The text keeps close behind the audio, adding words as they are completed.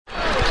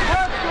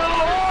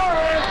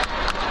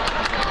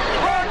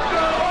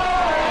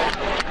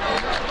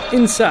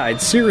Inside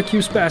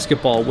Syracuse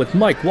Basketball with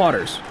Mike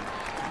Waters.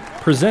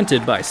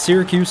 Presented by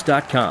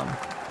Syracuse.com.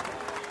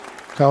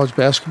 College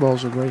basketball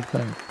is a great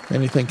thing.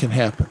 Anything can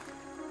happen.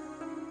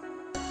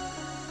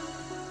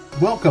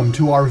 Welcome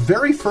to our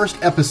very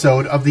first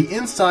episode of the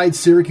Inside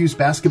Syracuse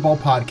Basketball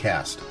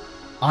Podcast.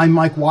 I'm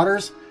Mike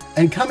Waters,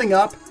 and coming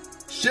up,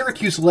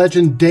 Syracuse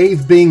legend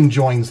Dave Bing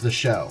joins the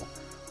show.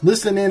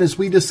 Listen in as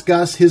we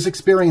discuss his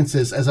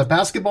experiences as a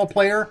basketball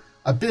player,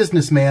 a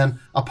businessman,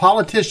 a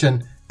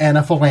politician, and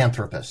a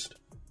philanthropist.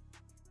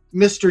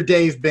 Mr.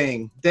 Dave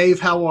Bing. Dave,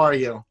 how are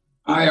you?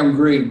 I am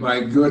great,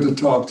 Mike. Good to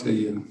talk to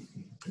you.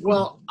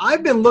 Well,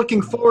 I've been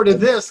looking forward to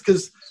this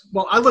because,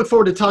 I look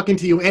forward to talking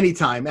to you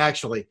anytime,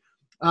 actually.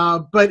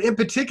 But in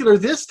particular,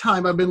 this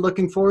time I've been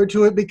looking forward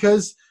to it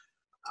because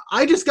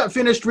I just got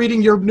finished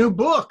reading your new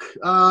book,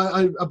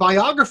 a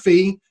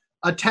biography,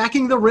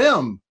 Attacking the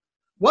Rim.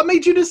 What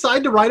made you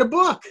decide to write a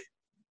book?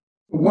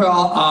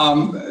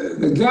 Well,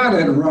 the guy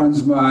that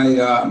runs my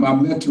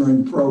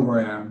mentoring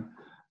program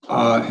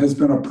has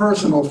been a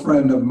personal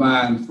friend of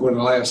mine for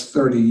the last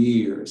 30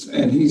 years.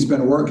 And he's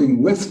been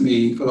working with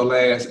me for the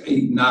last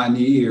 8-9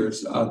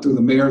 years through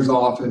the mayor's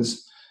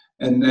office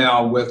and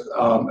now with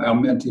our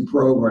mentee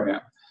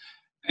program.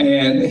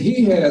 And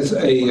he has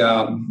a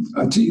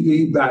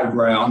TV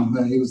background.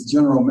 He was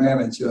general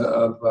manager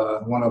of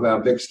one of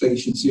our big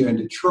stations here in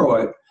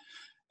Detroit.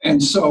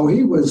 And so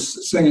he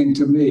was saying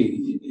to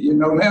me,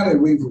 now that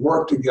we've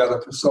worked together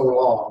for so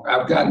long,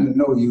 I've gotten to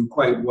know you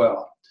quite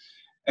well.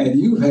 And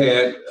you've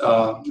had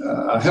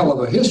a hell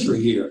of a history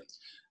here.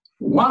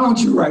 Why don't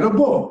you write a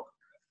book?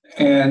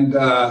 And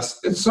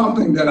it's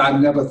something that I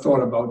never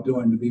thought about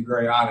doing, to be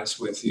very honest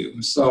with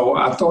you. So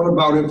I thought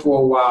about it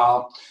for a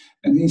while.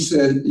 And he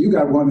said, you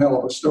got one hell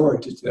of a story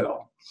to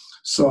tell.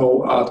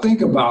 So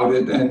think about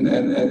it, and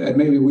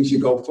maybe we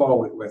should go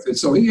forward with it.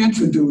 So he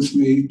introduced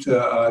me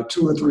to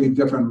 2 or 3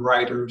 different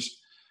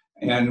writers,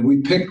 and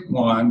we picked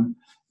one.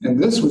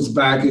 And this was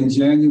back in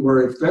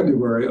January,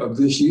 February of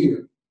this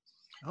year.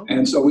 Okay.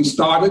 And so we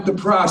started the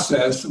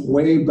process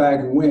way back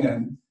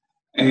when.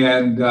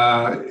 And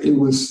it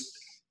was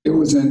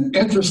an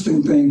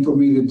interesting thing for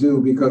me to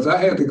do because I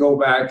had to go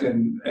back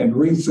and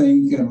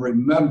rethink and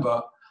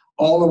remember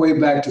all the way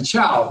back to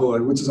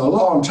childhood, which is a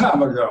long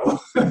time ago.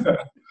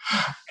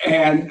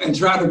 and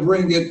try to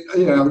bring it,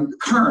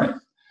 current.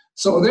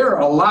 So there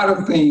are a lot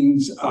of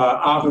things,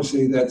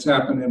 obviously, that's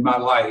happened in my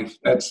life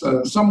that's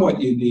somewhat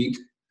unique,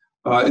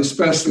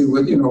 especially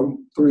with,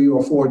 3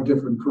 or 4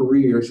 different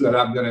careers that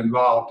I've been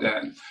involved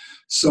in.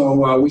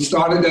 So we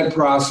started that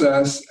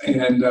process,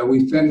 and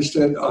we finished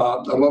it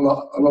a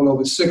little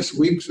over 6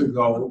 weeks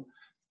ago.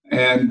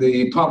 And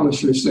the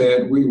publisher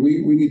said, we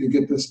need to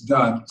get this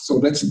done. So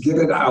let's get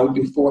it out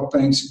before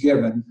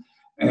Thanksgiving.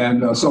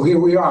 And so here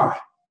we are.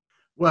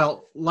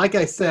 Well, like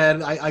I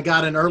said, I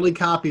got an early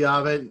copy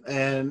of it,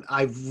 and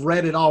I've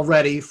read it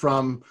already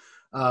from,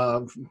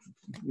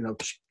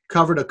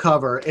 cover to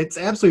cover. It's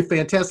absolutely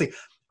fantastic.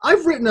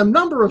 I've written a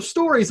number of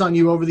stories on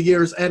you over the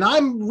years, and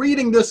I'm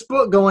reading this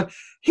book going,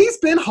 he's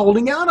been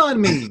holding out on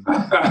me.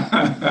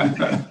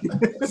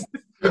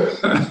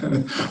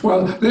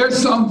 Well, there's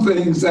some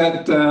things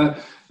that,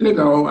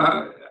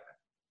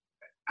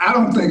 I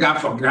don't think I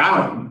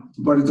forgot them,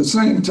 but at the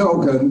same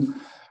token,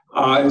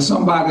 if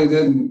somebody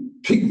didn't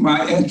pique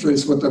my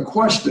interest with a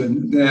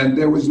question, then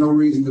there was no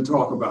reason to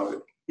talk about it.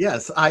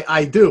 Yes,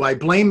 I do. I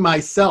blame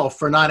myself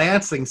for not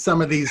answering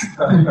some of these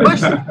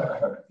questions.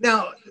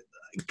 Now,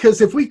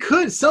 because if we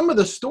could, some of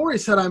the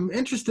stories that I'm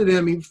interested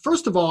in,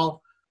 first of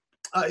all,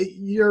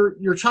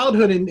 your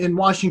childhood in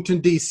Washington,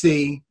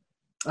 D.C.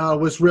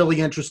 Was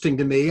really interesting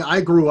to me.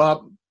 I grew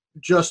up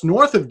just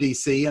north of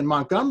D.C. in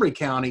Montgomery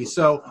County.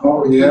 So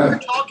you're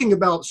talking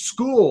about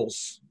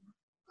schools.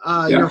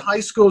 Your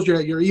high schools,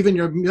 even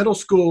your middle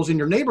schools in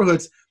your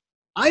neighborhoods.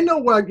 I know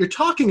what you're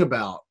talking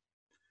about.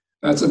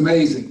 That's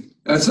amazing.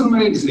 That's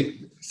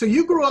amazing. So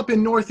you grew up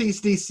in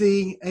Northeast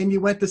DC and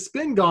you went to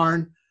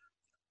Spingarn.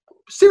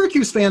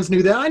 Syracuse fans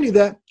knew that. I knew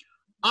that.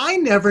 I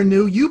never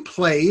knew you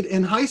played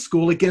in high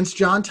school against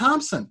John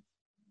Thompson.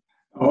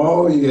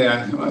 Oh,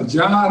 yeah.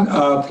 John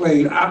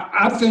played,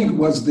 I think,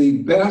 was the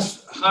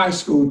best high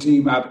school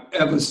team I've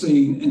ever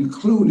seen,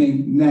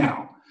 including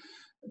now.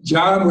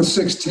 John was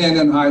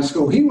 6'10" in high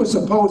school. He was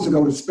supposed to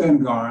go to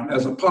Spingarn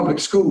as a public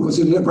school because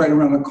he lived right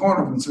around the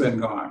corner from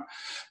Spingarn.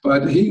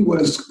 But he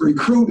was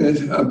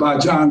recruited by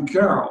John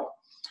Carroll,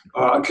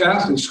 a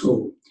Catholic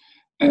school.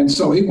 And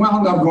so he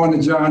wound up going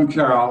to John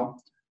Carroll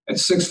at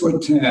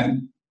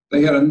 6'10".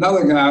 They had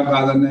another guy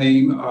by the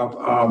name of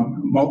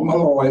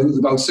Malloy, who was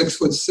about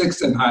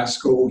 6'6" in high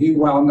school. He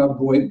wound up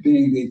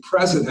being the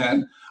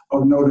president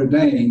of Notre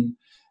Dame.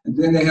 And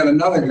then they had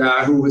another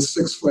guy who was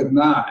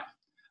 6'9".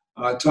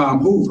 Tom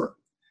Hoover.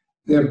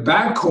 Their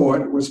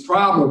backcourt was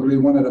probably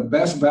one of the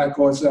best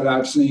backcourts that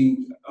I've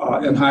seen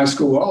in high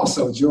school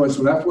also, George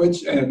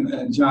Leftwich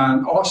and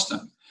John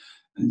Austin.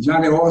 And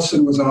Johnny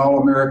Austin was an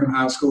All-American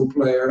high school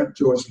player.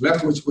 George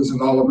Leftwich was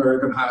an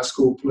All-American high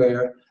school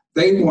player.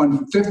 They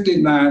won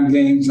 59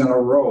 games in a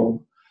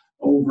row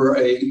over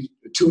a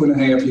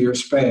 2.5-year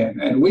span.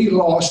 And we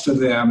lost to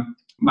them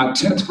my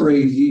 10th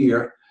grade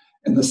year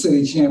in the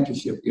city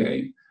championship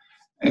game.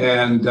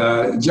 And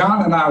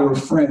John and I were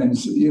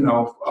friends,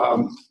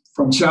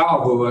 from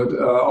childhood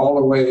all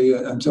the way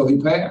until he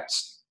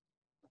passed.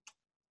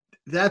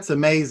 That's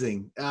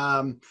amazing.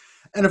 And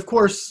of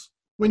course,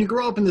 when you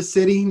grow up in the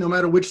city, no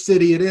matter which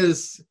city it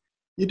is,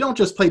 you don't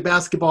just play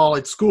basketball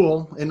at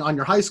school and on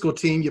your high school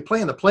team, you play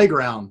in the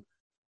playground.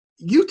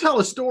 You tell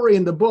a story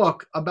in the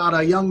book about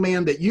a young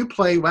man that you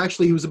play. Well,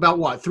 actually, he was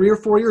about, 3 or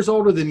 4 years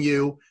older than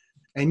you,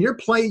 and you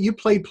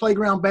played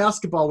playground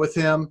basketball with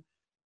him,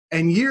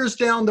 and years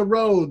down the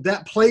road,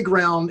 that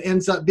playground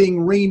ends up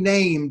being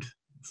renamed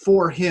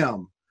for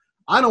him.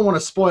 I don't want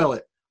to spoil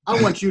it.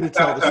 I want you to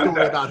tell the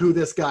story about who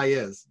this guy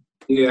is.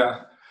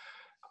 Yeah.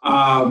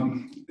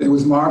 It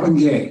was Marvin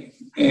Gaye.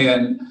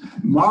 And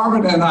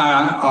Marvin and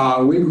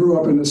I, we grew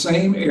up in the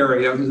same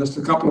area, just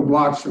a couple of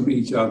blocks from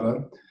each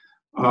other.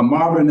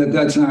 Marvin at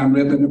that time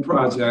lived in the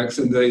projects,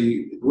 and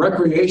the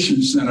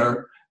recreation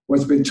center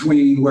was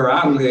between where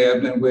I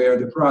lived and where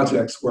the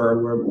projects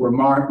were, where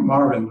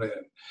Marvin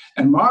lived.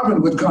 And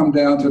Marvin would come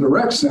down to the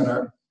rec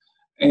center,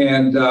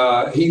 and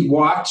he'd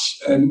watch,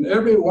 and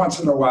every once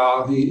in a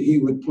while he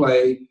would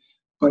play,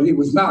 but he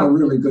was not a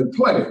really good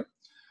player.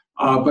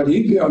 But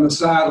he'd be on the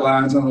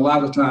sidelines, and a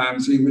lot of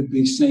times he would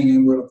be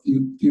singing with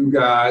a few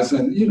guys,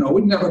 and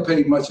we never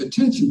paid much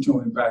attention to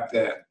him back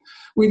then.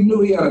 We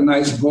knew he had a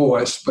nice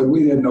voice, but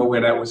we didn't know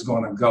where that was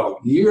going to go.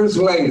 Years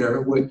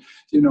later,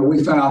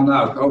 we found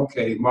out,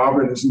 okay,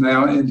 Marvin is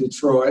now in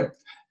Detroit,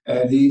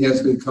 and he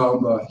has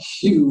become a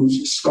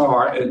huge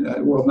star, and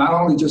not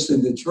only just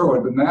in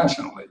Detroit, but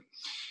nationally.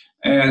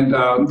 And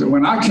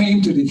when I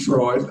came to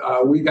Detroit,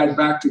 we got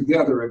back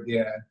together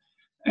again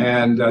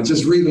and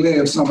just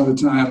relived some of the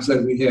times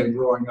that we had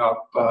growing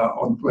up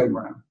on the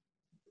playground.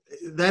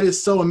 That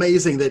is so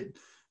amazing that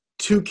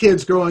two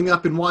kids growing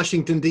up in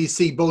Washington,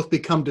 D.C. both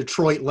become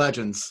Detroit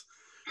legends.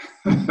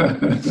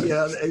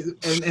 Yeah,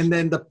 and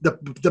then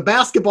the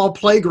basketball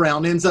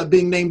playground ends up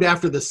being named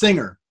after the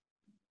singer.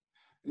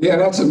 Yeah,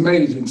 that's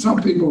amazing.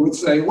 Some people would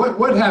say,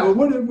 what happened?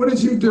 What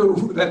did you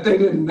do that they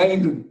didn't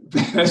name the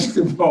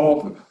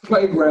basketball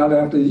playground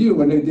after you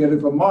when they did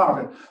it for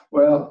Marvin?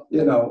 Well,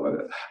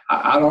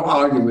 I don't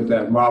argue with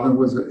that. Marvin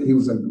was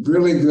a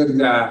really good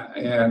guy,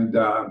 and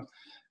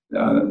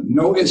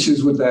no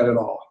issues with that at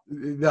all.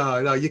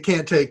 No, you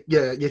can't take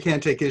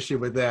issue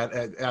with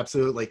that.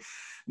 Absolutely.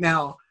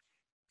 Now,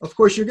 of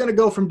course, you're going to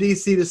go from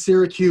DC to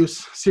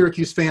Syracuse.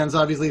 Syracuse fans,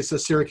 obviously, it's a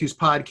Syracuse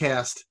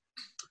podcast.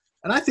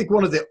 And I think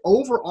one of the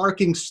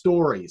overarching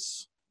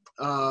stories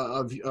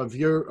of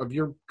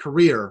your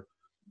career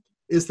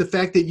is the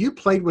fact that you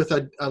played with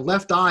a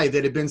left eye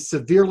that had been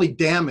severely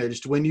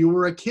damaged when you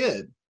were a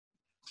kid.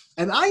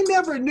 And I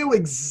never knew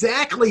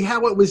exactly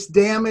how it was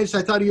damaged.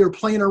 I thought you were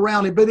playing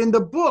around it. But in the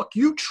book,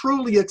 you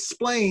truly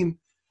explain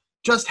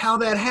just how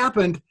that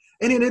happened.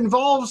 And it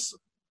involves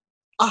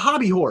a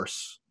hobby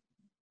horse.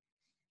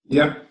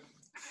 Yep.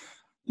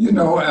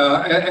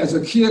 As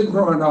a kid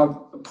growing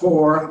up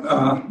poor,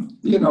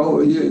 you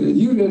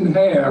didn't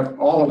have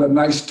all of the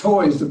nice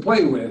toys to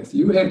play with.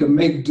 You had to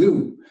make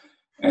do.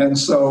 And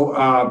so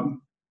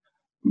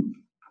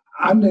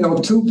I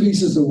nailed 2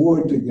 pieces of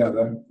wood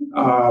together,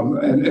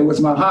 and it was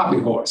my hobby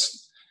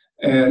horse.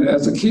 And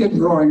as a kid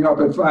growing up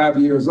at 5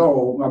 years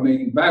old,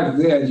 back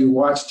then you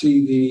watch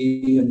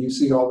TV and you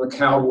see all the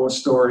cowboy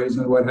stories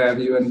and what have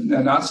you.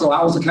 And so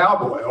I was a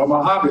cowboy on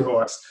my hobby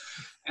horse.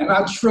 And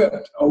I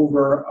tripped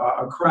over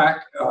a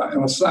crack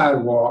in a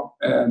sidewalk,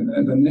 and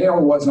the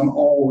nail wasn't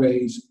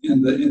always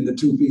in the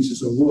 2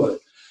 pieces of wood.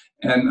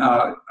 And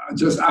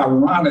just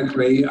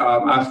ironically,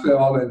 I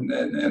fell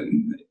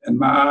and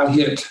my eye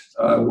hit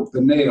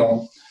the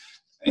nail.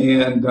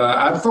 And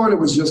I thought it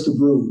was just a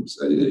bruise.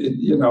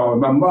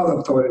 My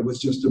mother thought it was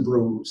just a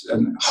bruise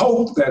and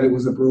hoped that it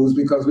was a bruise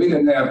because we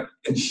didn't have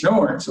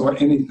insurance or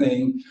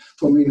anything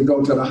for me to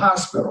go to the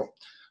hospital.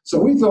 So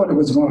we thought it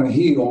was going to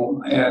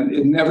heal, and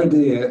it never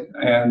did.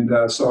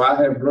 And so I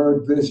have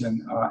blurred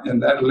vision in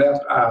that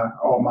left eye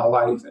all my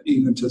life,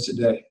 even to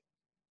today.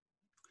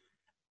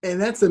 And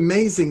that's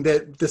amazing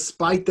that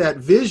despite that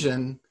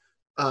vision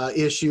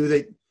issue,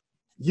 that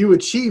you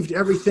achieved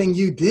everything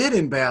you did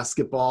in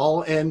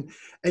basketball. And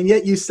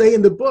yet you say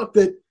in the book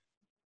that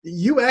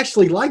you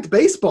actually liked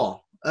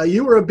baseball.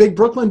 You were a big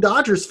Brooklyn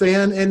Dodgers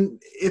fan.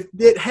 And if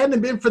it hadn't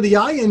been for the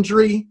eye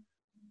injury,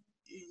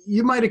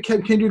 you might have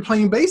continued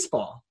playing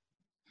baseball.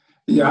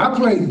 Yeah, I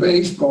played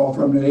baseball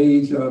from the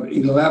age of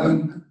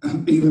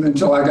 11, even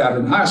until I got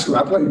in high school.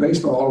 I played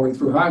baseball all the way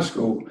through high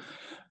school.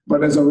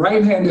 But as a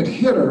right-handed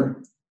hitter,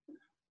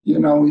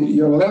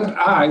 your left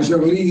eye is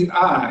your lead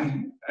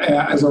eye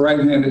as a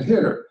right-handed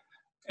hitter.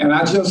 And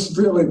I just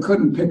really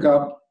couldn't pick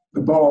up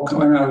the ball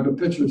coming out of the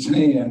pitcher's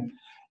hand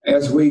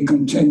as we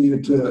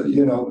continued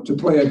to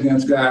play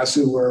against guys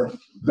who were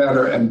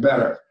better and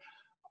better.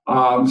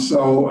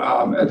 So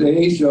at the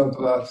age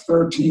of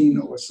 13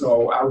 or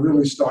so, I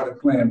really started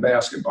playing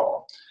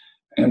basketball.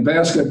 And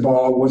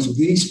basketball was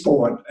the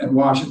sport in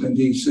Washington,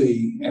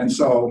 D.C. And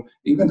so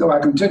even though I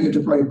continued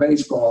to play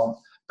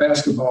baseball,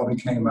 basketball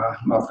became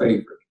my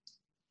favorite.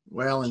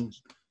 Well, and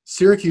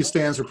Syracuse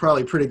fans were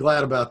probably pretty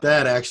glad about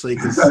that, actually,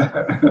 because,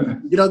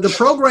 the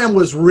program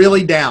was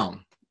really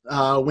down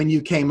when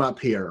you came up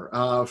here.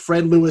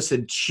 Fred Lewis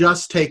had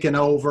just taken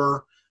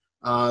over.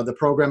 The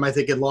program, I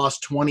think, had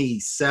lost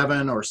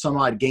 27 or some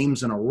odd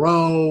games in a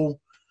row.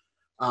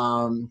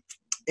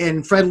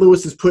 And Fred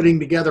Lewis is putting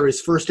together his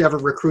first ever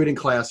recruiting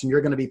class, and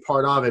you're going to be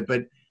part of it.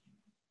 But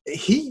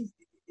he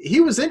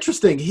was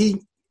interesting.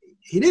 He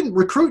didn't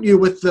recruit you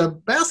with the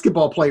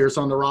basketball players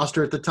on the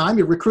roster at the time.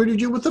 He recruited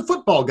you with the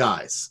football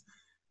guys.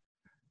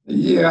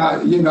 Yeah,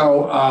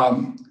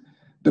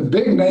 the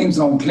big names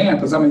on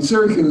campus. I mean,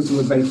 Syracuse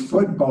was a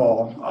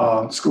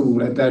football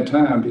school at that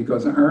time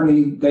because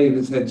Ernie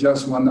Davis had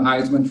just won the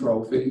Heisman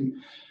Trophy.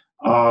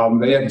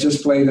 They had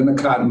just played in the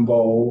Cotton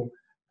Bowl.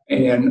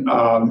 And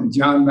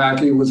John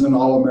Mackey was an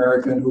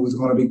All-American who was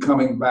going to be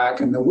coming back.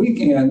 And the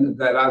weekend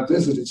that I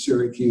visited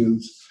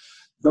Syracuse,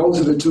 those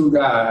are the two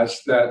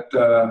guys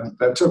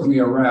that took me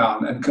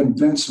around and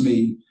convinced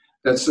me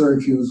that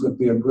Syracuse would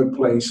be a good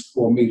place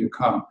for me to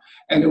come.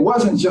 And it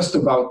wasn't just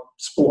about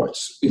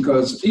sports,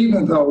 because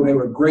even though they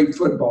were great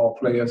football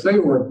players, they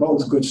were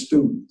both good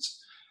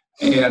students.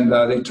 And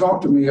they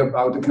talked to me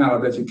about the kind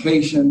of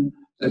education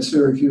that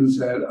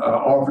Syracuse had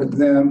offered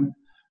them.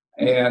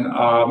 And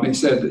he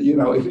said,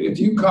 if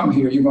you come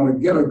here, you're going to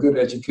get a good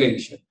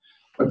education.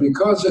 But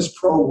because this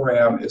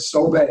program is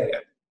so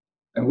bad,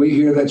 and we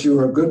hear that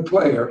you're a good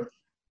player,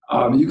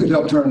 you could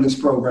help turn this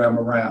program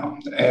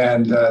around.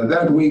 And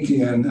that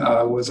weekend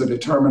was a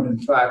determining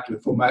factor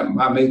for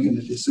my making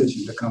the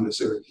decision to come to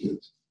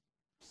Syracuse.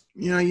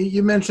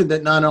 You mentioned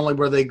that not only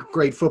were they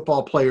great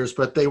football players,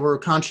 but they were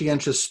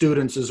conscientious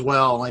students as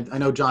well. I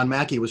know John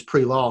Mackey was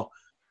pre-law.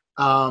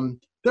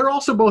 They're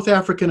also both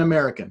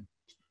African-American.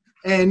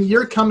 And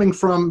you're coming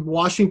from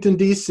Washington,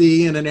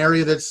 D.C., in an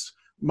area that's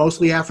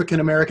mostly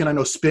African-American. I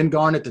know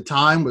Spingarn at the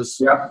time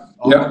was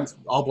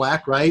all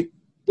black, right?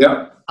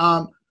 Yeah.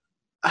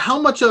 How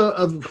much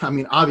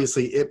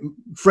obviously,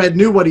 Fred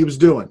knew what he was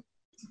doing.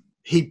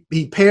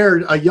 He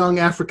paired a young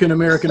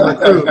African-American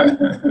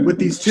recruit with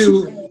these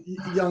two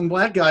young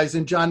black guys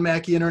in John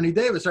Mackey and Ernie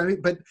Davis.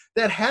 But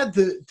that had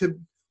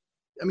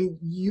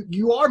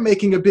you are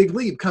making a big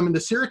leap coming to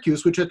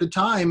Syracuse, which at the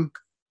time,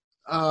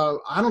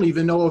 I don't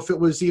even know if it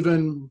was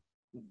even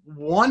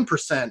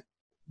 1%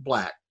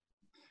 black.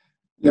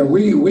 Yeah,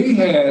 we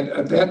had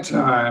at that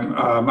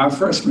time, my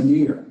freshman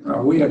year,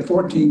 we had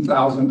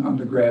 14,000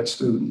 undergrad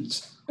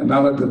students. And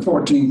out of the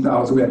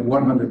 14,000, we had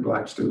 100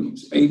 black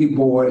students, 80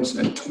 boys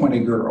and 20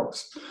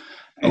 girls.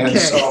 And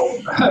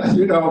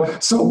okay.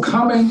 So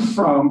coming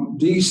from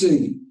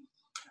DC,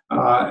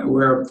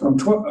 where from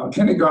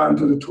kindergarten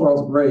to the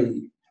 12th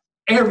grade,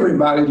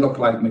 everybody looked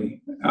like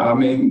me. I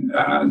mean,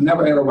 I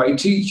never had a white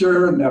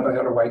teacher, never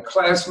had a white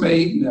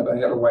classmate, never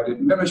had a white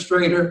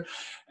administrator.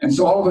 And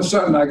so all of a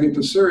sudden I get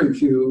to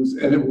Syracuse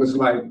and it was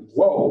like,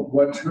 whoa,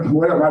 what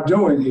am I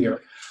doing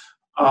here?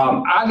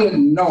 I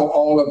didn't know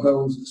all of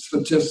those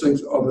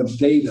statistics or the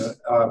data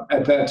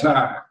at that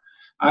time.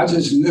 I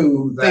just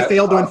knew that— They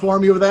failed to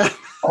inform you of that?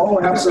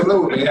 Oh,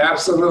 absolutely,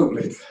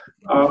 absolutely.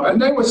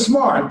 And they were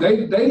smart.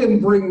 They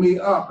didn't bring me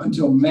up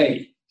until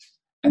May,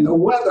 and the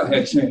weather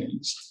had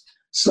changed.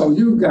 So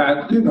you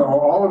got,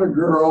 all of the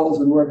girls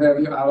and what have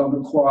you out on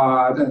the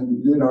quad,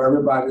 and,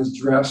 everybody's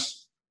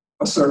dressed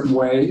a certain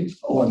way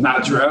or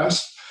not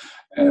dressed.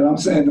 And I'm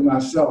saying to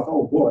myself,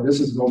 oh boy, this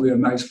is going to be a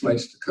nice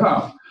place to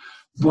come.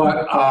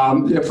 But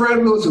Fred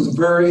Lewis was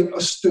very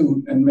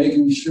astute in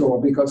making sure,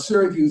 because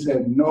Syracuse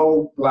had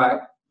no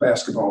black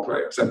basketball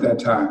players at that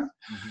time.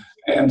 Mm-hmm.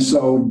 And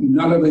so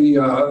none of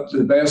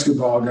the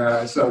basketball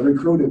guys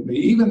recruited me,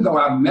 even though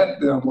I met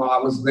them while I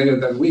was there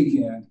that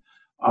weekend.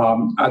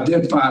 I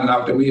did find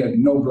out that we had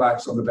no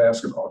blacks on the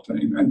basketball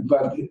team.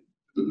 But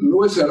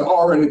Lewis had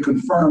already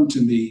confirmed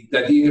to me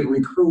that he had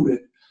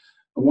recruited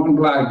one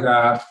black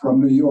guy from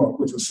New York,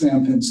 which was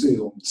Sam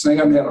Pensil.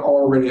 Sam had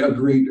already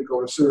agreed to go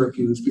to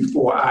Syracuse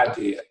before I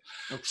did.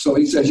 Okay. So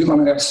he says, you're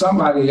going to have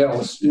somebody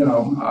else,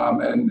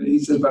 and he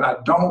said, but I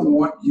don't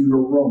want you to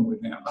room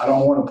with him. I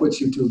don't want to put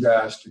you two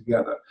guys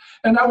together.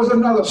 And that was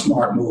another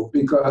smart move,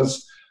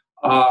 because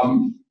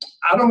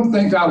I don't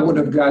think I would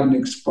have gotten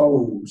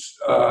exposed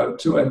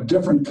to a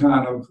different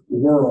kind of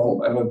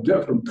world and a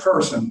different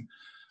person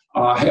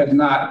had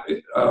not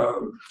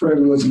Fred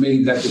Lewis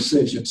made that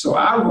decision. So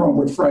I run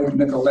with Frank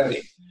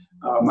Nicoletti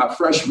my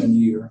freshman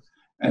year,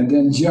 and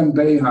then Jim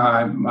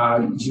Boeheim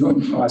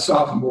my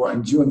sophomore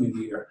and junior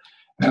year.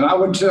 And I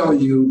would tell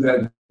you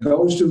that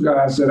those two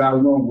guys that I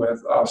run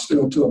with are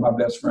still two of my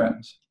best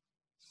friends.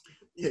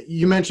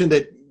 You mentioned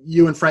that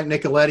you and Frank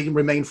Nicoletti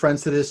remain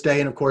friends to this day.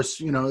 And of course,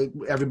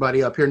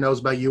 everybody up here knows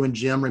about you and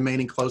Jim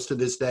remaining close to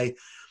this day.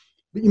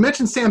 But you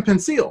mentioned Sam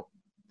Pensil.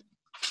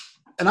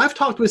 And I've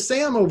talked with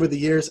Sam over the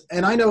years,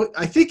 and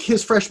I think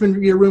his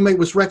freshman year roommate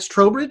was Rex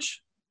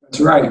Trowbridge.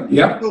 That's right.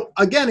 Yep. So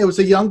again, it was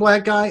a young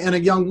black guy and a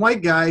young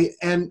white guy,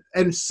 and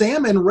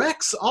Sam and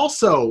Rex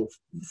also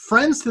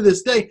friends to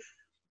this day.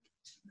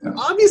 Yeah.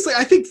 Obviously,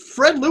 I think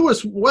Fred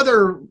Lewis,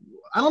 whether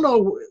I don't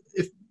know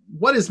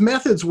what his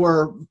methods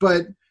were,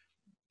 but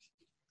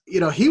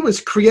he was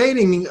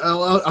creating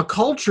a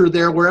culture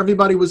there where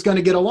everybody was going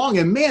to get along.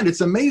 And man, it's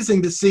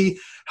amazing to see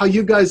how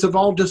you guys have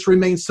all just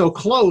remained so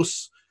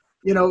close,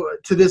 to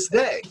this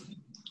day.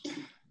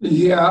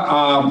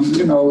 Yeah,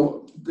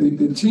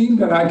 the team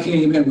that I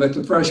came in with,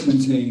 the freshman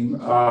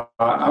team,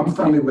 I'm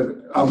friendly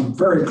with. I'm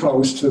very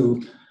close to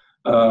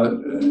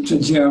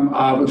Jim,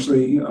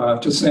 obviously,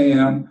 to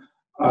Sam,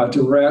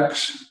 to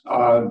Rex,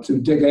 to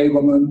Dick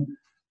Abelman,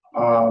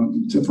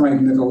 to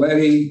Frank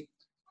Nicoletti,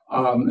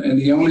 and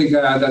the only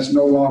guy that's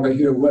no longer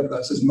here with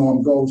us is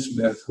Norm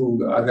Goldsmith,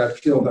 who got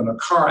killed in a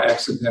car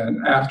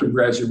accident after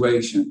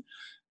graduation.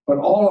 But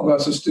all of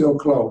us are still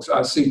close.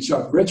 I see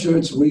Chuck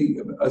Richards.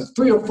 We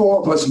 3 or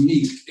 4 of us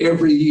meet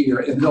every year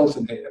in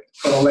Hilton Head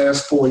for the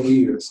last 4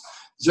 years,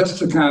 just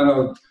to kind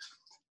of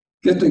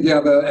get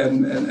together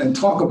and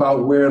talk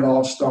about where it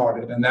all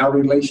started. And our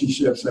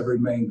relationships have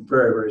remained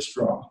very, very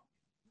strong.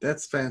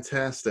 That's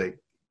fantastic.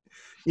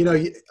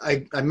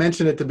 I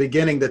mentioned at the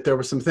beginning that there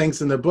were some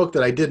things in the book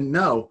that I didn't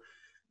know.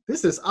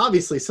 This is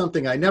obviously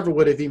something I never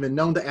would have even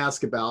known to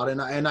ask about,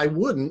 and I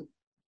wouldn't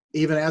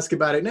even ask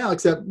about it now,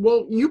 except,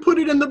 well, you put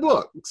it in the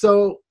book,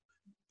 so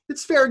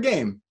it's fair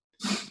game.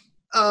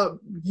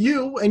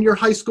 You and your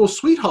high school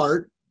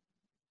sweetheart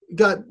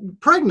got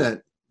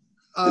pregnant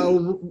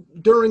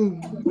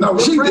during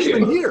she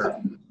freshman did. year.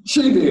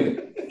 She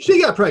did.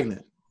 She got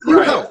pregnant. You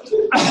Right. helped.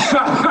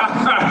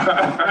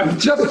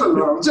 Just a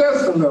little.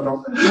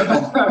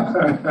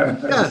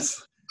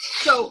 Yes.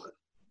 So,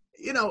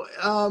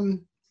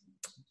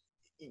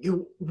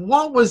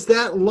 what was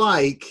that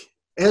like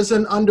as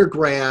an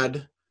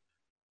undergrad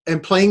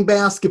and playing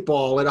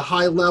basketball at a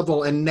high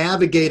level and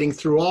navigating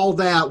through all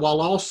that while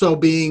also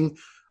being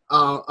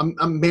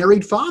a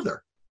married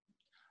father?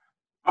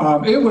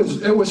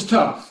 It was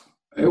tough.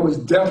 It was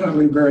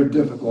definitely very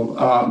difficult.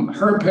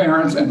 Her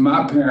parents and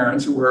my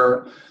parents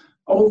were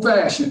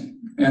old-fashioned,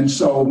 and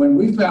so when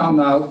we found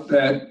out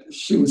that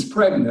she was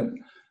pregnant,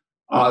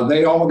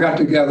 they all got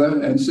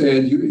together and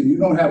said, "You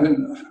don't have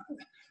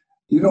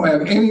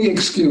any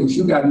excuse.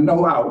 You got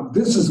no out.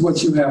 This is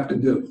what you have to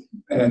do,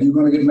 and you're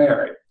going to get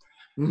married."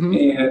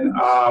 Mm-hmm.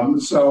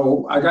 And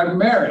so I got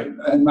married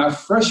in my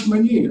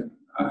freshman year,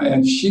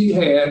 and she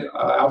had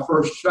our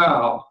first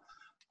child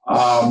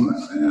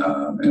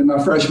in my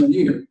freshman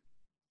year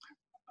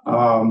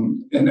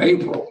in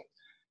April.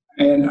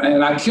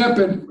 And I kept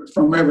it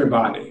from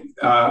everybody.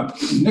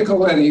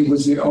 Nicoletti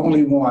was the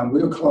only one,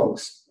 we were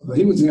close, but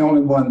he was the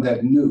only one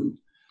that knew.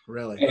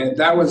 Really? And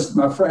that was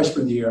my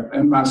freshman year.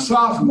 And my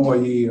sophomore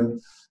year,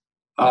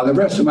 the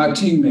rest of my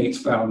teammates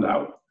found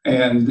out,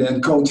 and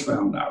then Coach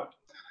found out.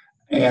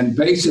 And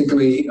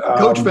basically,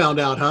 Coach found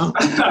out, huh?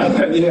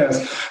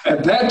 Yes.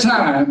 At that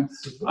time,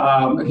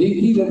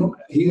 he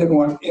didn't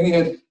want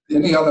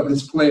any other of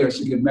his players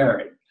to get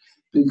married,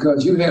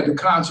 because you had to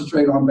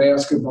concentrate on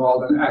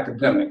basketball and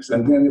academics.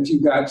 And then if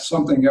you got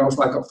something else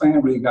like a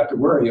family you got to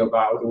worry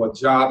about, or a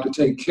job to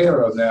take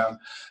care of them,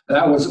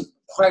 that was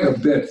quite a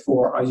bit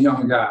for a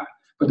young guy.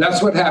 But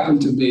that's what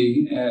happened to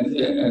me, and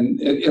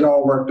it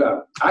all worked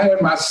out. I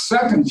had my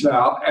second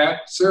child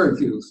at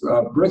Syracuse.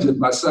 Bridget,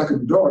 my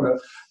second daughter,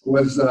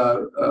 was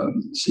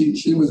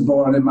she was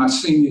born in my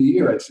senior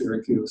year at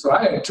Syracuse. So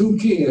I had 2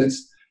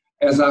 kids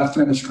as I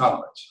finished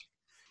college.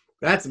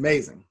 That's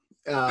amazing.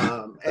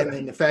 And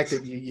then the fact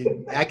that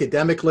you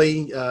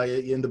academically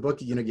in the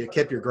book, you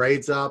kept your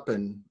grades up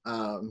and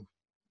and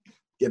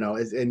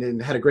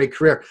had a great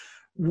career.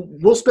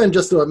 We'll spend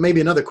just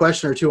maybe another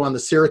question or two on the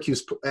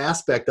Syracuse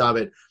aspect of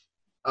it.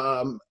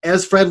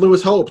 As Fred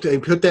Lewis hoped, he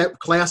put that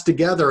class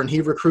together and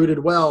he recruited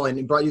well and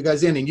he brought you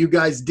guys in, and you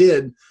guys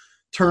did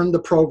turn the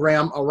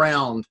program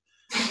around.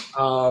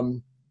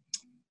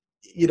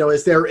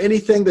 Is there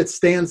anything that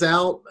stands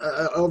out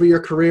over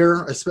your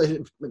career,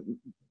 especially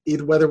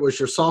either whether it was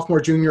your sophomore,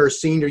 junior, or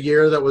senior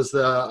year, that was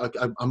a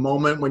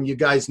moment when you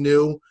guys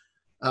knew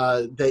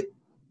that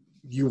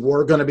you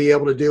were going to be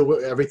able to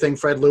do everything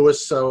Fred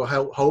Lewis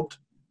hoped?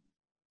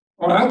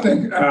 Well, I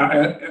think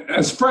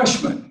as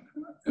freshmen,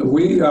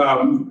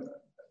 the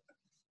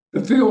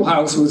field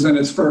house was in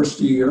its first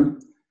year,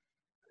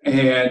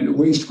 and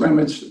we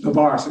scrimmaged the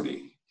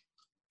varsity,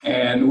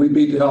 and we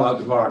beat the hell out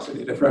of the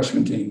varsity. The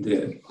freshman team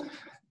did.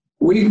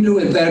 We knew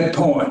at that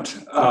point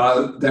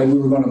that we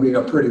were going to be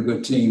a pretty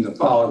good team the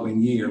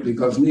following year,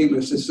 because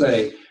needless to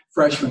say,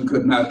 freshmen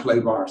could not play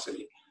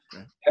varsity.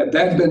 Had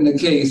that been the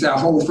case, our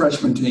whole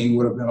freshman team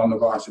would have been on the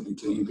varsity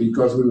team,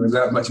 because we were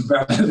that much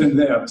better than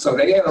them. So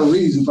they had a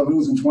reason for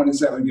losing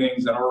 27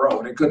 games in a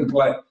row. They couldn't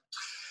play.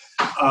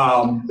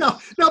 No,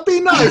 be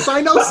nice.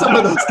 I know some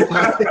of those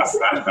guys.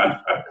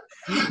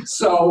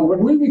 So when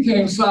we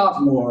became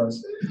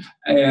sophomores,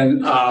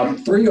 and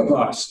 3 of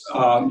us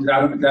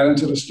got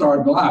into the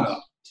starting lineup,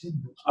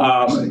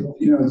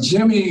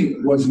 Jimmy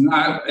was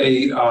not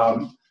a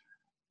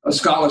a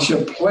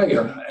scholarship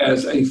player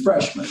as a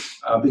freshman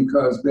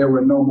because there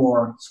were no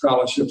more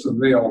scholarships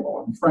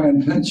available. And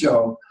Fran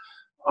Pinchot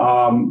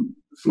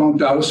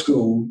flunked out of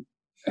school,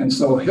 and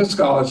so his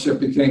scholarship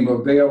became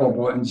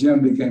available, and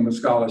Jim became a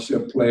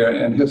scholarship player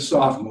in his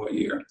sophomore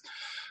year.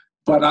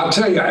 But I'll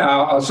tell you,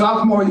 our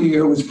sophomore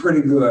year was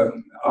pretty good.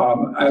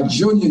 Our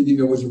junior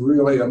year was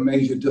really a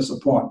major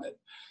disappointment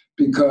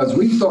because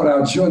we thought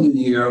our junior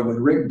year with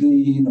Rick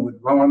Dean, with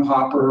Ron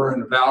Hopper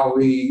and Val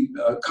Reed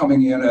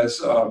coming in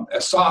as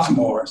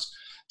sophomores,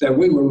 that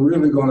we were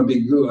really going to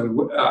be good.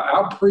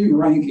 Our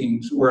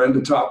pre-rankings were in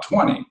the top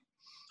 20,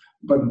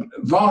 but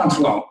Vaughn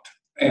flunked.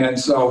 And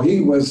so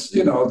he was,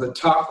 the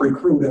top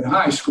recruit in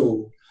high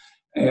school.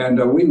 And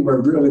we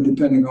were really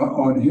depending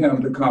on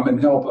him to come and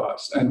help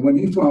us. And when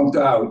he flunked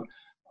out,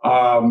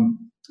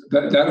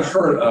 that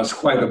hurt us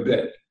quite a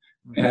bit.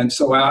 And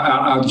so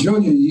our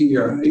junior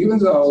year, even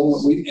though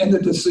we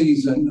ended the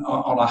season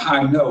on a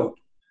high note,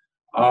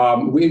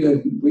 we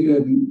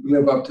didn't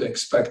live up to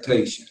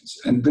expectations.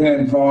 And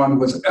then Vaughn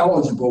was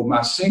eligible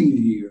my senior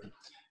year,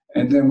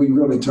 and then we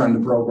really turned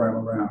the program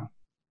around.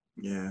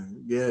 Yeah.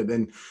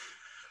 Then,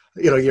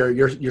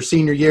 your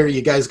senior year,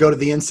 you guys go to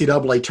the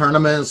NCAA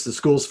tournament. It's the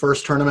school's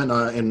first tournament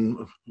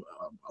in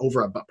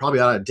over probably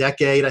about a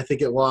decade, I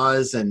think it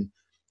was, and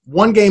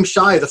one game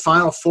shy of the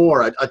Final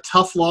Four. A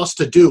tough loss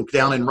to Duke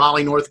down in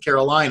Raleigh, North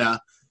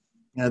Carolina.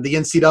 The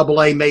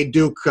NCAA made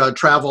Duke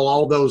travel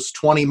all those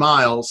 20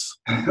 miles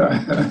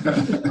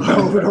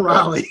over to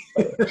Raleigh.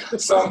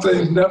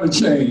 Something never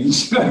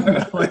changed.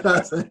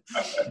 But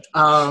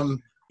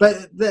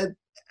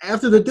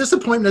after the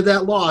disappointment of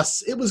that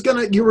loss,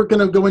 you were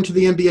gonna go into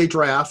the NBA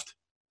draft,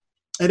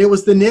 and it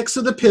was the Knicks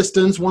or the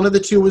Pistons. One of the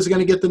two was going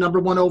to get the number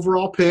 1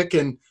 overall pick,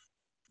 and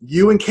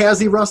you and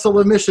Cassie Russell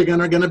of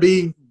Michigan are going to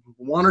be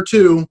 1 or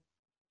 2.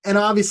 And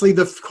obviously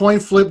the coin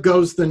flip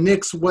goes the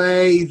Knicks'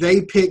 way.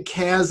 They pick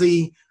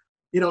Cassie.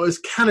 It's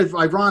kind of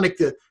ironic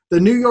that the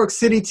New York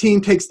City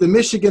team takes the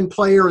Michigan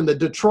player and the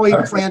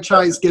Detroit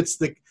franchise gets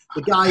the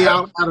guy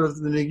out of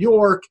the New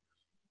York.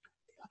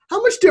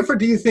 How much different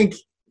do you think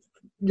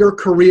your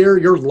career,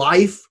 your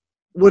life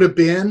would have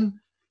been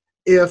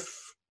if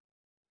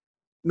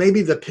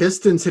maybe the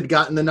Pistons had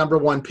gotten the number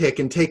 1 pick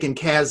and taken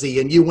Cassie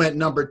and you went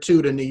number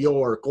 2 to New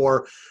York?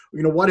 Or,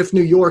 what if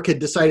New York had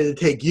decided to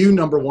take you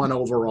number 1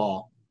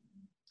 overall?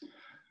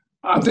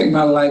 I think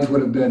my life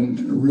would have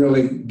been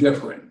really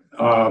different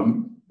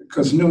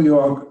because New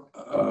York,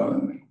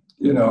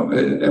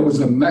 it was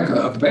a mecca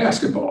of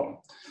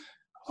basketball.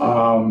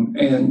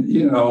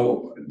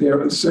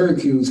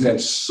 Syracuse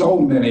had so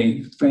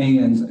many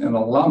fans and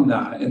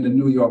alumni in the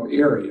New York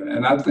area.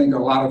 And I think a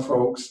lot of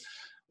folks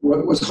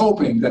was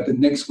hoping that the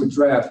Knicks would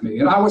draft me.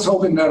 And I was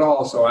hoping that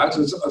also. I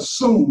just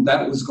assumed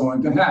that was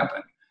going to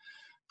happen.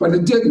 But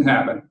it didn't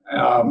happen.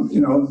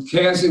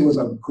 Cassie was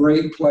a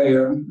great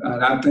player, and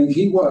I think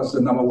he was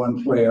the number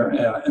 1 player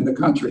in the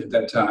country at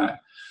that time.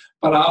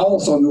 But I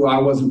also knew I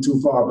wasn't too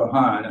far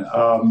behind.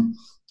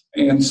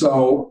 And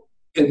so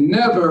it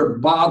never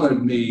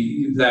bothered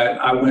me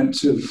that I went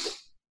to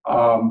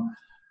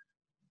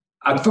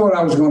I thought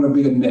I was going to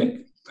be a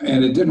Knick,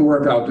 and it didn't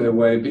work out that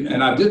way.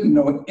 And I didn't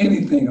know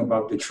anything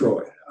about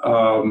Detroit,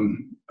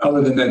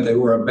 other than that they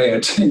were a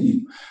bad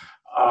team.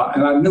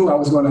 And I knew I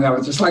was going to have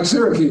it, just like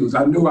Syracuse.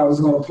 I knew I was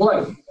going to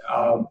play.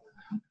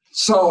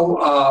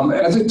 So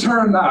as it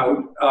turned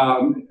out,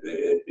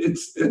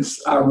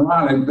 it's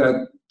ironic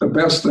that the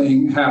best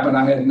thing happened.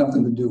 I had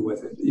nothing to do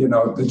with it,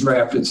 the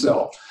draft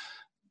itself.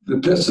 The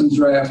Pistons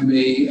drafted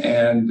me,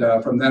 and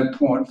from that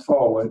point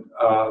forward,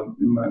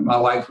 my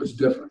life was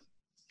different.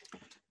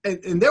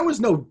 And there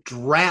was no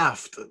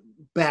draft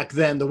back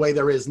then the way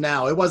there is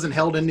now. It wasn't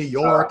held in New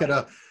York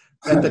at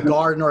the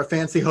Garden or a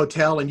fancy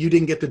hotel, and you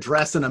didn't get to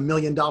dress in $1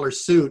 million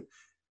suit.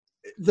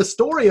 The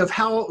story of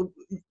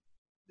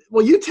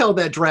you tell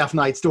that draft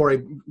night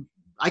story.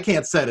 I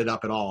can't set it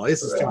up at all.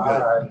 This is too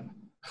good.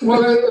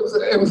 Well,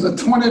 it was a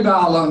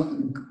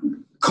 $20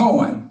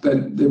 coin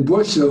that the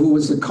Busher, who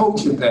was the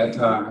coach at that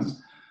time,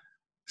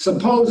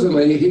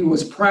 supposedly he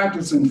was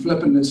practicing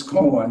flipping this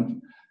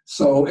coin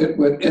so it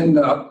would end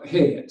up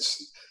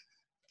heads.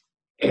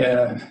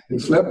 And he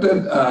flipped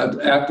it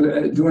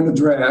during the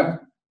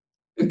draft.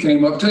 It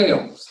came up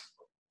tails.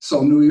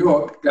 So New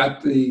York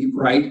got the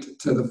right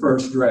to the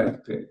first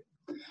draft pick.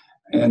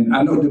 And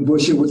I know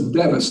DeBusschere was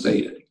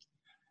devastated.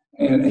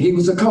 And he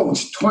was a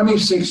coach,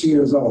 26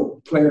 years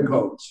old, player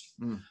coach.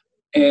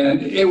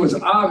 And it was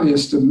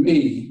obvious to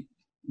me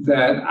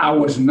that I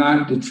was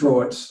not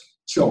Detroit's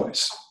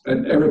choice,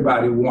 that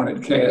everybody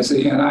wanted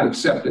Cassie, and I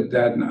accepted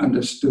that and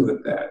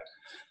understood that.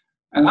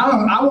 And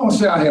I won't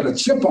say I had a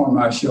chip on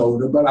my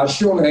shoulder, but I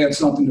surely had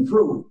something to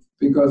prove,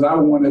 because I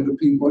wanted the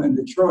people in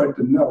Detroit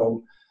to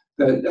know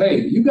that,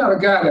 hey, you got a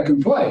guy that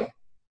can play.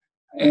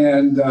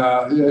 And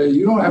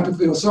you don't have to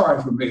feel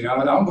sorry for me.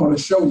 I'm going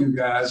to show you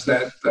guys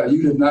that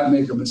you did not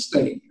make a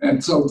mistake.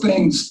 And so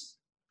things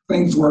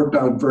worked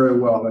out very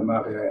well in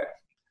my behalf.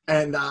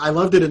 And I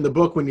loved it in the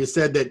book when you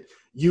said that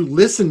you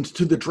listened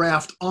to the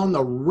draft on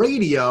the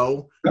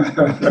radio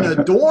in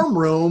a dorm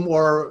room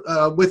or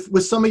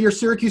with some of your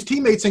Syracuse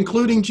teammates,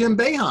 including Jim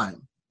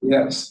Boeheim.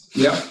 Yes,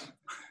 yep.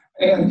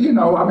 And,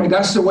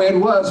 that's the way it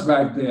was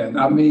back then.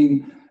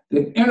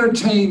 The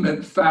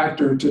entertainment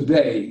factor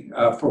today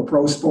for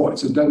pro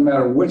sports, it doesn't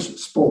matter which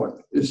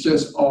sport, it's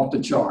just off the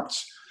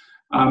charts.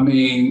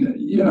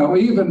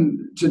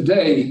 Even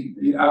today,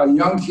 our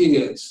young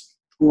kids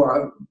who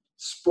are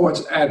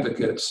sports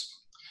advocates,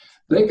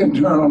 they can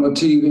turn on the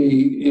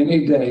TV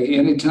any day,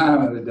 any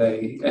time of the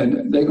day,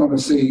 and they're going to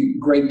see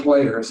great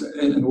players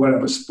in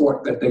whatever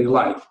sport that they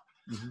like.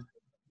 Mm-hmm.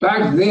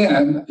 Back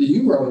then,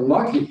 you were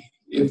lucky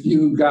if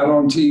you got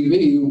on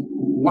TV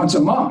once a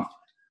month.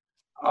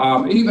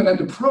 Even at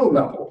the pro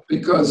level,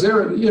 because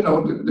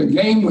the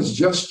game was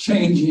just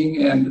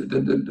changing, and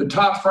the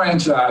top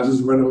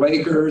franchises were the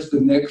Lakers, the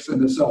Knicks,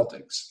 and the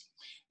Celtics.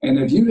 And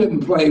if you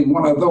didn't play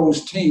one of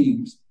those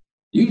teams,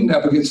 you'd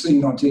never get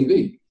seen on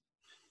TV.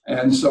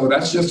 And so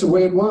that's just the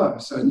way it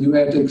was, and you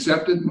had to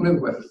accept it and live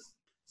with it.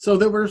 So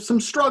there were some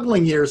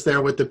struggling years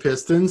there with the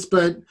Pistons,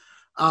 but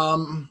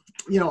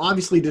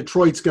obviously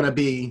Detroit's going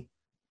to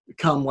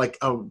become like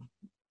a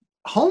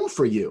home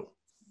for you.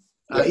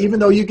 Even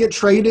though you get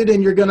traded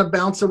and you're going to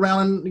bounce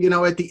around,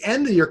 at the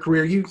end of your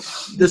career,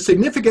 the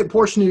significant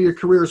portion of your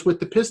career is with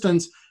the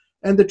Pistons,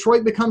 and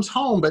Detroit becomes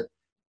home. But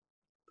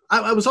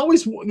I was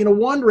always,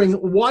 wondering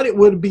what it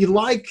would be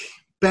like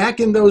back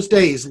in those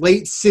days,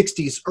 late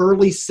 60s,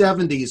 early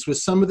 70s, with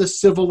some of the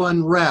civil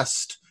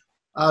unrest,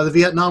 the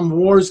Vietnam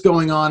War's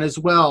going on as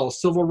well,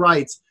 civil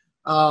rights,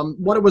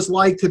 what it was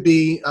like to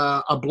be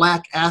a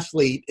black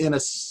athlete in a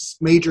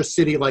major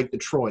city like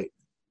Detroit.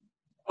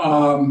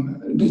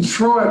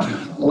 Detroit,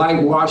 like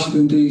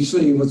Washington,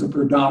 D.C., was a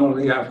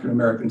predominantly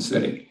African-American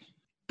city.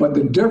 But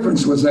the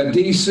difference was that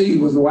D.C.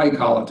 was a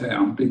white-collar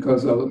town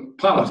because of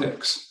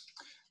politics,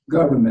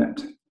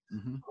 government.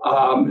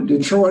 Mm-hmm.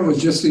 Detroit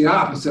was just the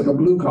opposite, a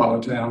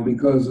blue-collar town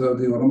because of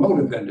the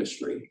automotive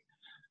industry.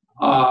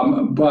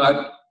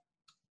 But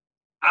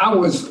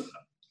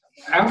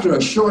after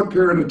a short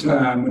period of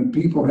time, when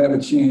people had a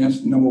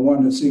chance, number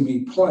one, to see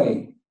me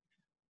play,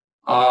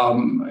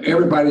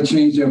 everybody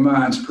changed their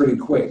minds pretty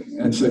quick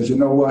and says, you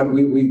know what,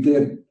 we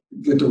did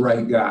get the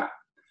right guy.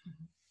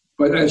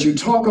 But as you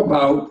talk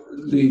about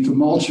the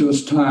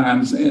tumultuous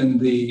times in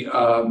the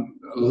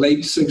late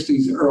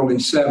 60s, early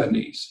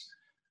 70s,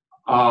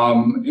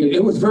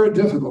 it was very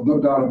difficult, no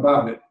doubt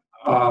about it.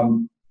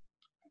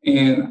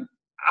 And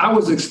I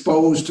was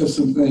exposed to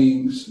some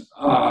things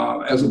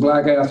as a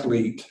black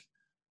athlete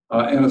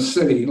in a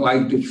city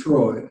like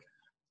Detroit.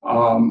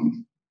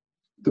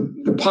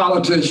 The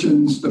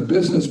politicians, the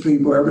business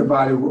people,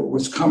 everybody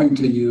was coming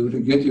to you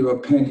to get your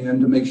opinion,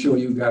 to make sure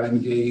you got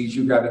engaged,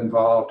 you got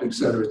involved, et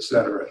cetera, et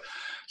cetera.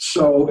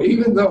 So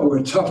even though it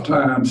were tough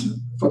times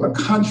for the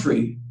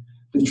country,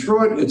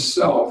 Detroit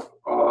itself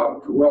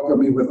welcomed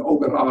me with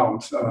open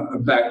arms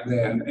back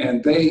then.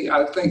 And they,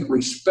 I think,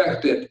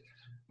 respected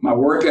my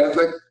work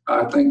ethic.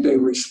 I think they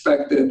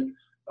respected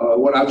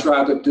what I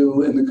tried to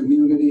do in the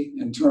community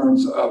in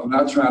terms of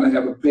not trying to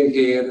have a big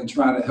head and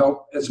trying to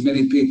help as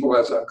many people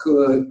as I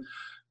could.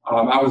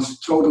 I was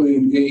totally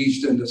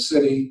engaged in the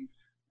city,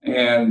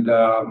 and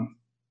I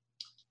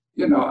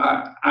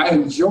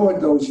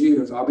enjoyed those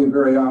years. I'll be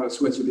very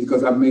honest with you,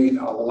 because I made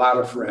a lot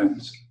of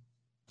friends.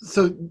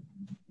 So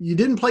you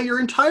didn't play your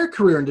entire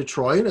career in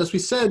Detroit. As we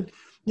said,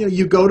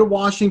 you go to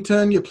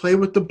Washington, you play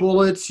with the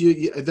Bullets.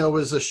 There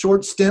was a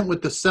short stint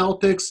with the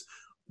Celtics.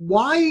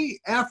 Why,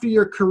 after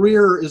your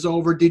career is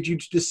over, did you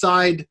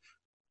decide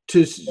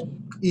to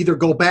either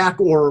go back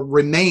or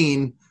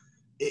remain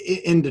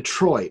in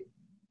Detroit?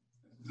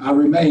 I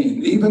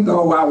remained, even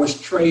though I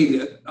was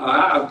traded.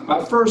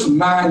 My first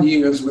 9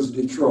 years was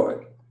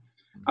Detroit.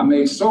 I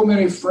made so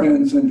many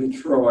friends in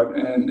Detroit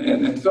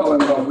and fell in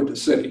love with the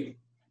city.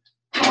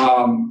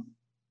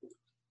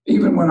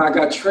 Even when I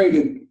got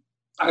traded,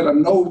 I had a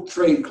no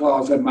trade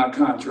clause in my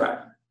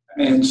contract.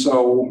 And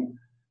so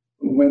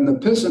when the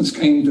Pistons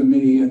came to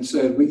me and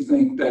said, we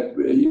think that,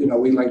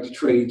 we'd like to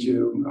trade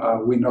you.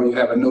 We know you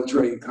have a no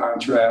trade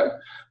contract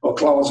or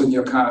clause in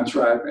your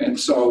contract. And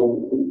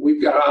so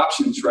we've got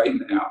options right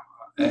now.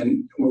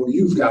 And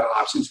you've got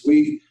options.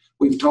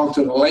 We've talked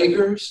to the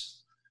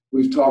Lakers,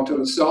 we've talked to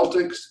the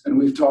Celtics, and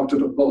we've talked to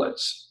the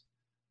Bullets.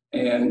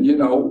 And,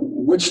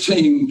 which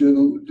team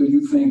do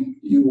you think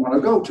you want to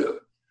go to?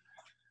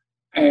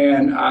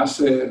 And I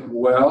said,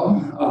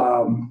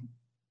 well,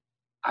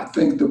 I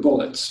think the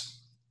Bullets.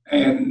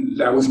 And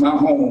that was my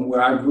home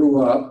where I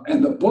grew up.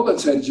 And the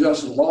Bullets had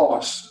just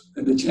lost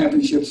in the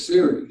championship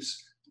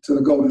series to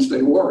the Golden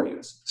State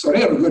Warriors. So they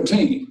had a good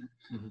team.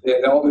 Mm-hmm. They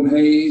had Elvin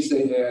Hayes,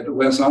 they had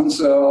Wes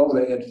Unseld,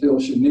 they had Phil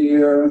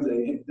Chenier,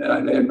 they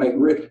had Mike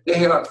Rick. They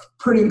had a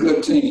pretty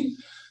good team.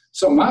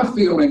 So my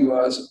feeling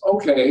was,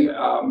 okay,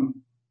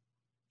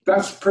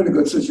 that's a pretty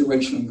good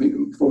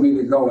situation for me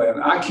to go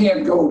in. I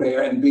can't go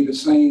there and be the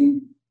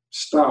same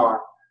star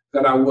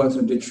that I was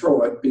in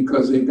Detroit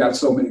because they've got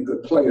so many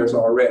good players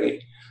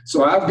already.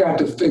 So I've got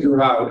to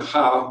figure out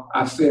how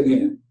I fit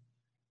in.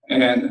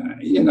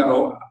 And,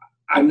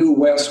 I knew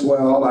Wes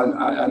well.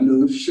 I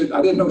knew,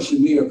 I didn't know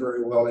Shania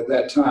very well at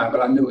that time,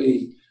 but I knew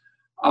E.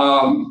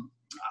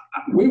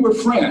 We were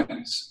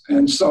friends.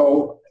 And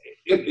so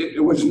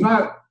it was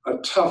not a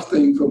tough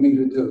thing for me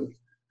to do.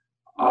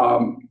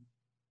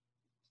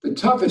 The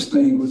toughest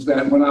thing was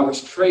that when I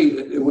was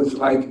traded, it was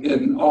like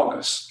in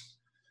August.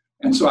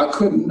 And so I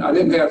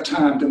didn't have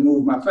time to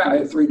move my family. I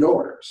had 3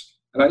 daughters,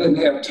 and I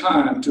didn't have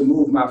time to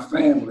move my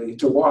family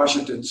to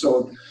Washington.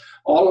 So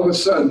all of a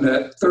sudden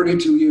at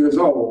 32 years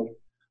old,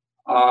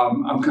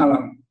 I'm kind of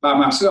by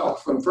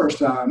myself for the first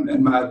time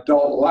in my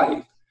adult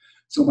life.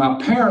 So my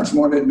parents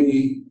wanted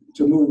me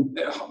to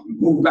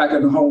move back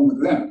in the home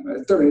with them.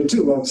 At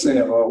 32, I'm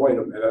saying, "Oh, wait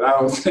a minute, I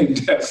don't think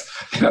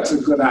that's a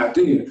good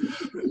idea."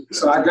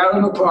 So I got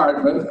an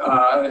apartment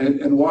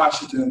in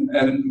Washington,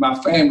 and my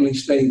family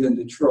stayed in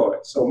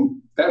Detroit. So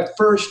that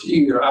first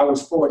year, I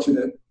was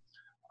fortunate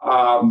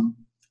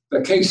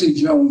that Casey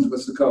Jones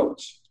was the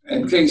coach.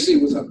 And Casey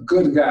was a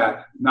good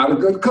guy, not a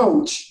good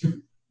coach,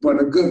 but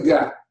a good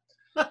guy.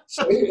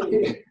 So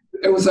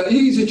it was an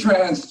easy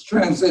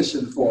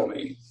transition for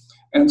me.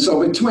 And so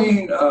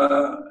between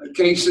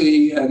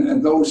Casey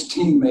and those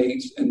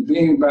teammates and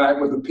being back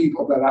with the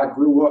people that I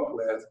grew up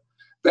with,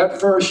 that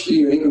first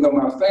year, even though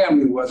my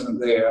family wasn't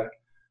there,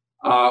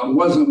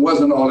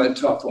 wasn't all that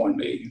tough on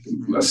me.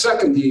 The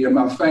second year,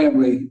 my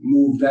family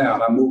moved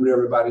down. I moved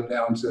everybody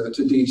down to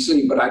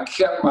D.C., but I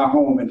kept my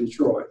home in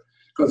Detroit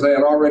because I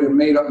had already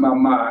made up my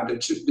mind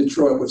that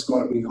Detroit was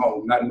going to be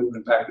home, not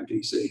moving back to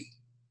D.C.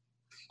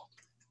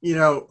 You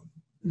know,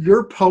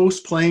 your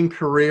post-playing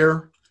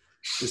career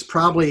is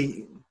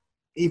probably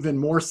even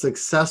more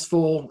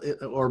successful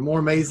or more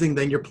amazing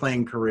than your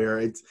playing career.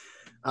 It's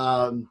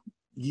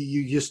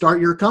you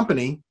start your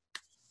company,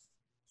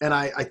 and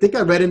I think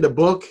I read in the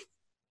book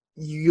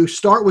you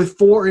start with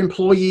 4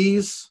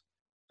 employees,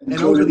 and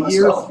over the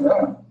years,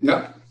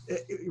 yeah,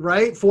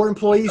 right, 4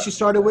 employees you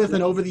started with,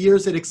 and over the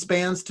years it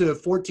expands to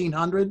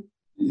 1,400.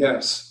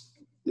 Yes,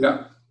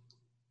 yeah.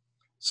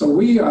 So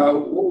we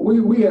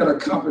had a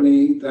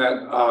company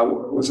that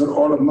was an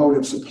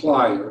automotive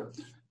supplier,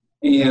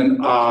 and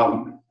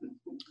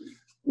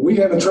we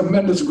had a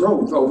tremendous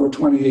growth over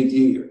 28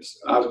 years,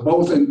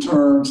 both in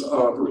terms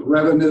of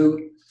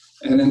revenue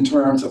and in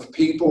terms of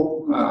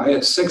people. I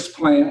had 6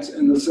 plants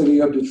in the city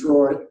of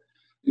Detroit.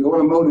 The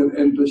automotive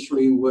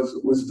industry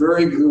was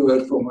very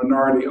good for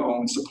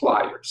minority-owned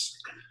suppliers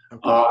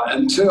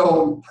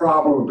until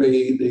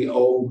probably the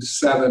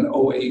 07,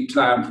 08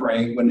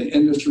 timeframe when the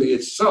industry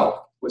itself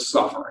was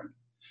suffering.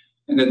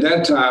 And at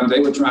that time, they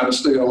were trying to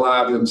stay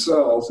alive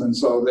themselves, and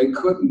so they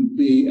couldn't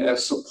be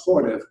as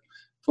supportive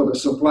for the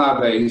supply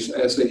base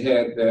as they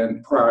had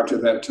been prior to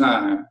that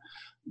time.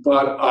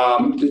 But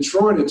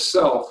Detroit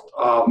itself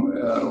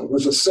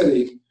was a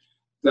city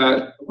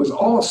that was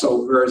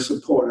also very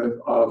supportive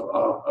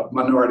of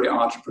minority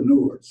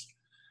entrepreneurs.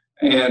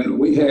 And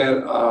we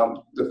had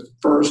the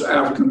first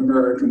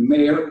African-American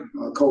mayor,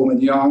 Coleman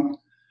Young,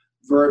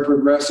 very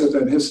progressive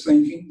in his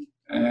thinking.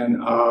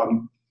 And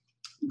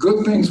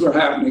good things were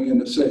happening in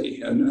the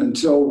city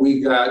until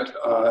the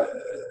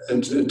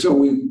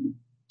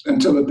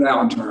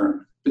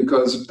downturn,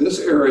 because this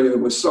area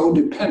was so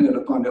dependent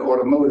upon the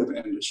automotive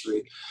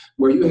industry,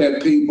 where you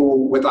had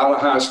people without a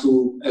high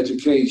school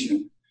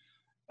education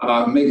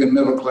making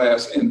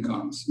middle-class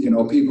incomes. You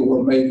know, people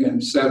were making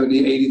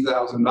 $70,000,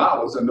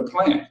 $80,000 in the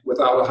plant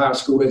without a high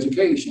school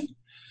education.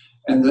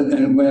 And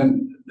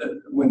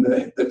when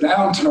the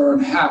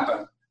downturn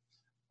happened,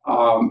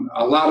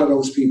 a lot of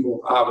those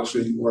people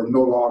obviously were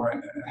no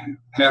longer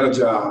had a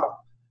job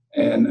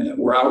and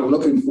were out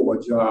looking for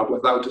a job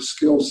without the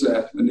skill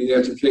set and the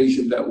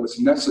education that was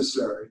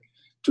necessary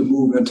to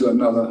move into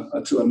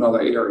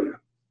another area.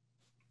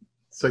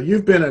 So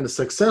you've been a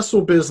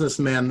successful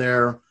businessman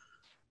there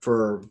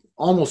for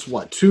almost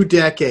 2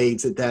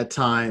 decades at that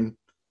time.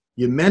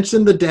 You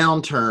mentioned the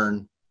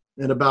downturn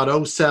in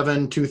about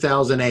 07,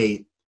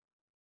 2008.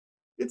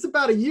 It's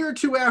about a year or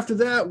 2 after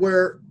that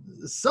where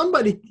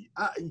somebody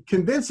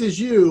convinces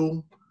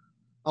you,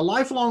 a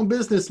lifelong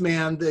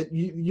businessman, that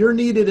you're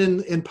needed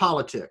in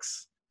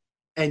politics,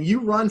 and you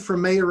run for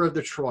mayor of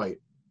Detroit.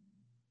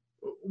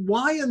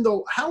 How in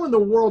the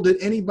world did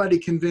anybody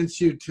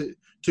convince you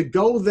to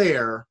go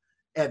there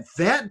at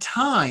that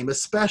time,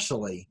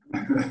 especially,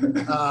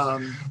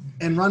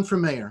 and run for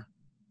mayor?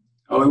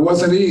 Oh, it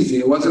wasn't easy.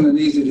 It wasn't an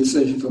easy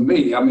decision for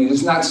me. I mean,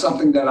 it's not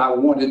something that I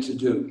wanted to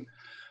do,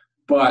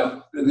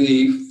 but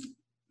the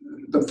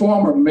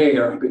former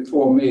mayor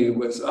before me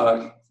was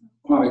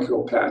Kwame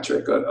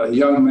Kilpatrick, a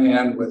young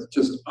man with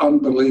just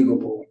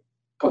unbelievable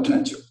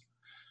potential.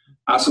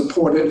 I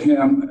supported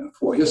him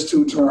for his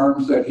 2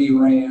 terms that he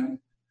ran.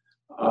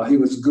 He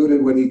was good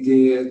at what he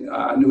did.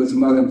 I knew his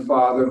mother and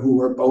father, who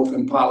were both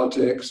in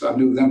politics. I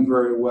knew them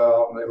very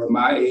well. They were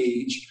my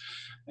age,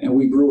 and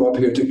we grew up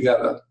here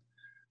together.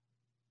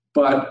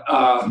 But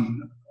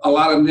a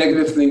lot of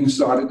negative things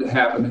started to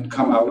happen and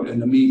come out in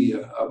the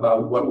media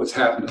about what was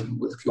happening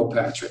with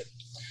Kilpatrick.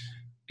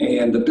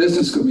 And the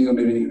business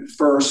community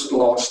first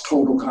lost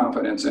total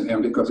confidence in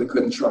him because they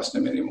couldn't trust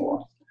him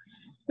anymore.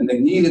 and they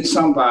needed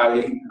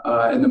somebody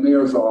in the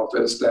mayor's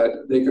office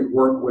that they could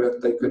work with,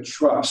 they could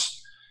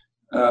trust,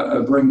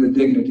 bring the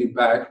dignity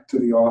back to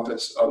the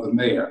office of the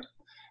mayor.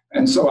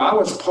 And so I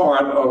was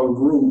part of a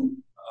group,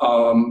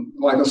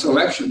 like a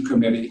selection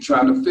committee,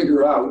 trying to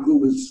figure out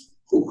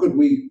who could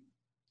we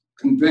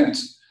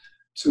convince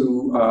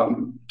to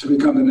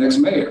become the next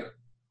mayor.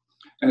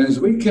 And as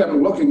we kept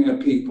looking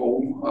at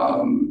people,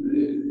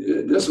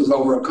 this was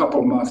over a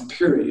couple month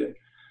period,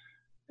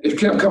 it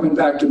kept coming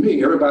back to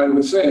me. Everybody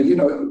was saying, you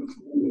know,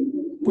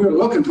 we're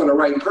looking for the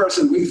right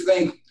person. We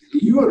think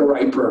you're the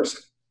right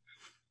person.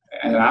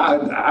 And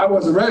I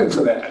wasn't ready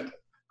for that.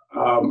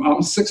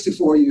 I'm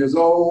 64 years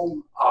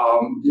old.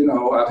 You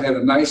know, I've had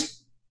a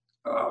nice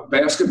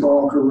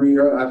basketball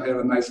career. I've had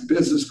a nice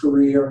business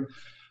career.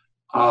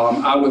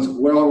 I was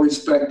well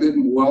respected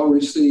and well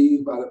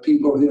received by the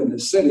people here in the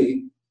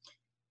city.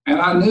 And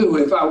I knew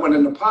if I went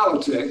into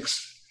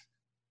politics,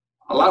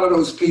 a lot of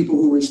those people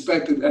who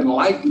respected and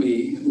liked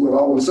me would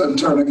all of a sudden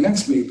turn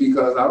against me,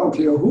 because I don't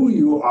care who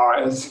you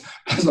are as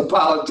a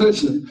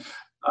politician,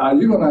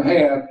 you're going to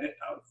have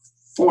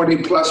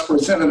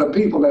 40+% of the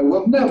people that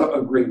will never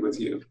agree with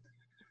you.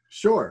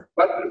 Sure.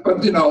 But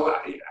you know,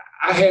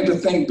 I had to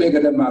think bigger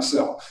than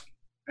myself.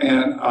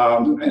 And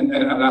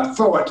I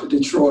thought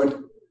Detroit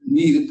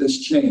needed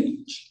this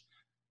change.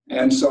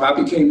 And so I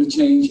became the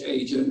change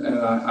agent, and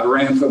I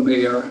ran for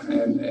mayor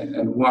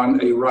and won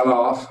a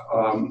runoff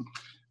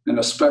and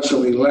a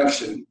special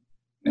election.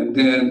 And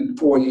then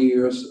 4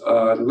 years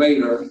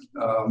later,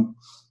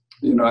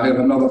 you know, I had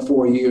another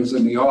 4 years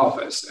in the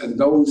office, and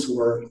those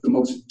were the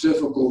most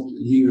difficult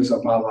years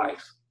of my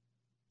life.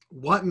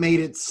 What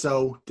made it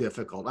so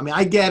difficult? I mean,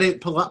 I get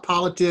it,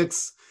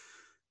 politics,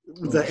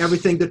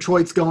 everything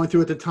Detroit's going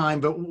through at the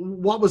time, but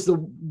what was the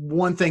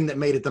one thing that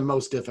made it the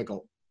most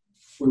difficult?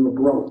 We were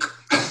broke.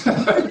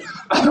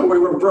 We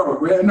were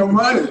broke. We had no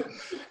money.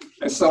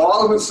 And so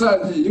all of a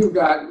sudden you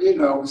got, you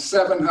know,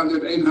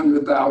 700,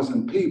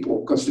 800,000 people,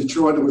 because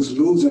Detroit was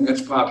losing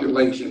its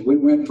population. We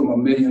went from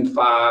 1.5 million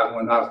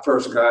when I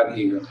first got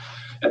here.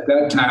 At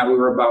that time, we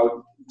were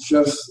about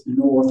just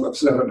north of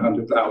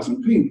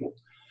 700,000 people.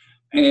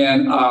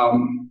 And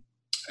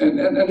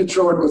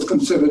Detroit was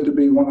considered to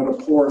be one of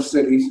the poorest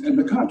cities in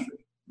the country.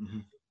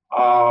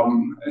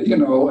 Mm-hmm. You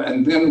know,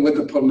 and then with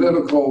the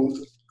political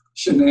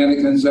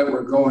shenanigans that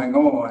were going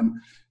on,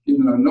 you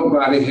know,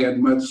 nobody had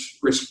much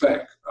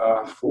respect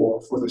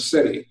for the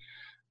city.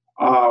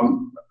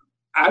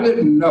 I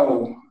didn't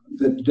know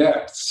the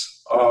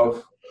depths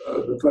of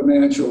the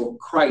financial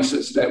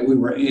crisis that we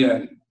were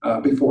in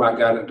before I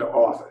got into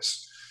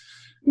office.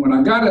 When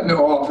I got into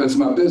office,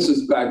 my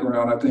business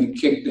background, I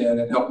think, kicked in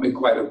and helped me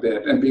quite a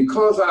bit. And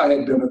because I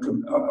had been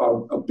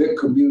a big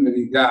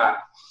community guy,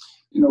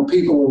 you know,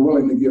 people were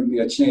willing to give me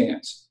a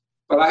chance.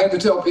 But I had to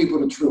tell people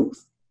the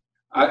truth.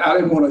 I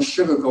didn't want to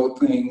sugarcoat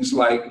things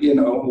like, you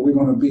know, we're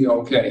going to be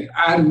okay.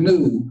 I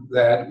knew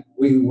that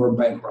we were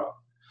bankrupt.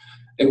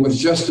 It was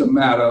just a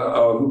matter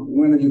of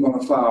when are you going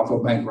to file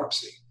for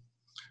bankruptcy.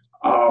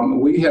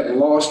 We had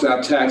lost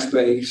our tax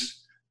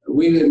base.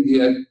 We didn't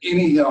get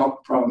any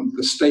help from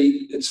the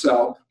state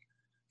itself.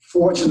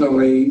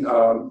 Fortunately,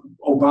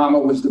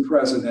 Obama was the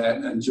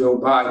president and Joe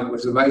Biden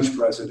was the vice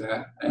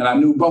president, and I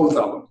knew both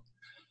of them.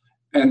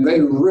 And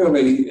they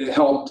really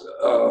helped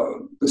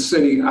the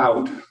city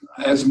out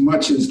as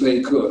much as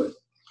they could.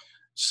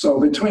 So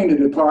between the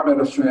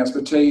Department of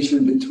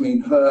Transportation,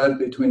 between HUD,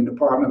 between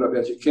Department of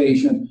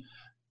Education,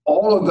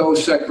 all of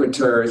those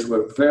secretaries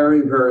were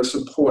very, very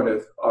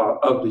supportive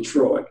of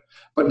Detroit.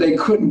 But they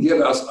couldn't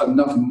get us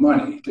enough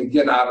money to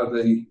get out of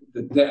the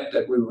debt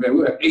that we were in.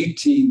 We were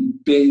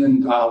 $18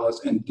 billion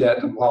in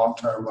debt and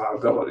long-term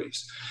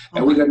liabilities.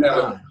 And we didn't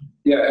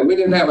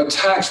have a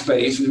tax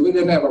base, we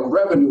didn't have a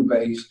revenue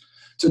base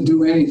to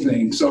do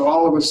anything. So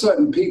all of a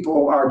sudden,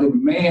 people are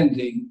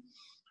demanding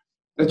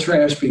the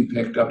trash be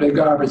picked up, the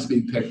garbage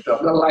be picked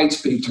up, the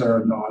lights be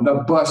turned on,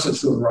 the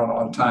buses will run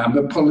on time,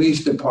 the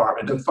police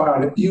department, the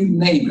fire, you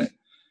name it.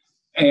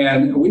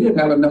 And we didn't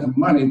have enough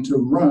money to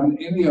run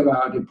any of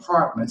our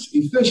departments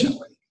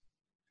efficiently.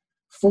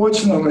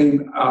 Fortunately,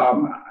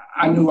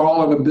 I knew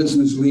all of the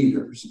business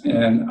leaders,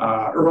 and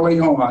early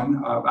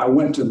on, I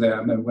went to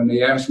them, and when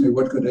they asked me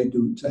what could they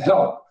do to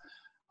help,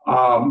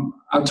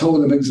 I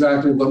told them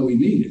exactly what we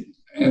needed.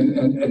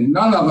 And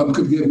none of them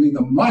could give me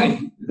the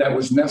money that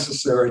was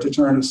necessary to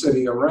turn the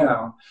city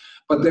around,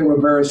 but they were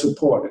very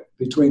supportive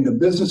between the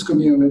business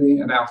community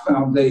and our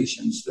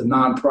foundations, the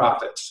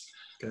nonprofits.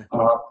 Okay.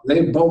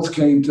 They both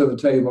came to the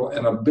table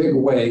in a big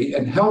way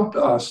and helped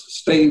us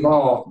stave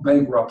off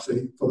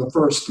bankruptcy for the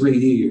first 3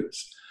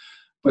 years.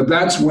 But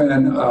that's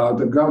when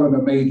the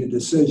governor made the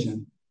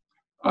decision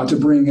to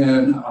bring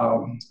in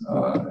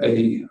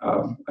an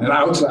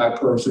outside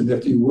person,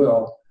 if you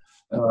will,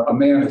 a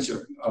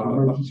manager,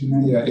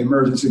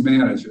 emergency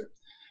manager.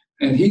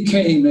 And he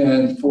came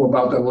in for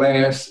about the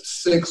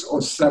last 6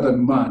 or 7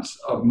 months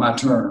of my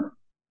term.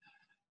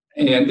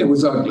 And it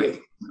was ugly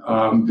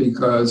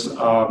because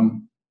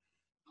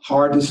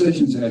hard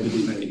decisions had to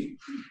be made.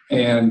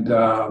 And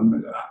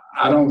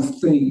I don't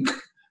think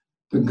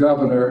the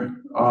governor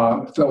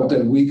felt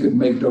that we could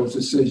make those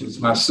decisions,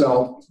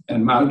 myself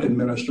and my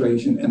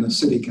administration and the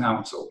city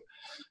council.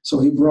 So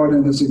he brought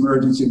in this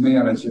emergency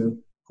manager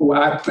who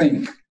I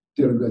think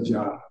did a good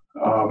job.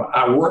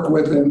 I worked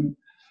with him.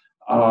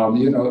 All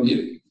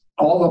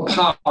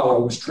the power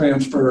was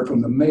transferred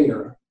from the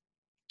mayor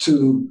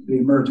to the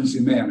emergency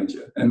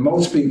manager. And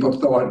most people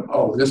thought,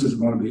 oh, this is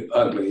going to be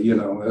ugly,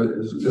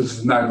 this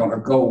is not going to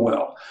go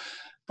well.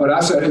 But I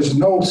said, there's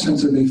no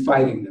sense in me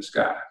fighting this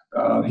guy.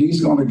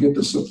 He's going to get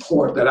the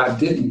support that I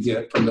didn't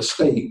get from the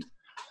state.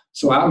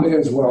 So I may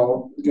as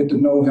well get to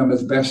know him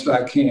as best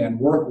I can,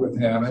 work with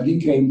him. And he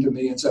came to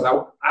me and said,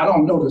 I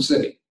don't know the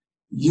city.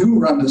 You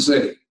run the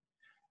city.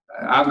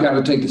 I've got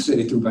to take the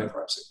city through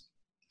bankruptcy.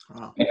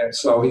 Wow. And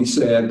so he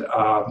said,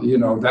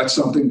 that's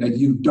something that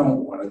you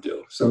don't want to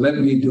do. So let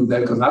me do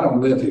that because I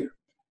don't live here.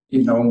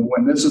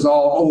 When this is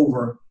all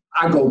over,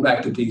 I go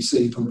back to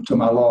D.C. to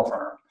my law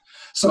firm.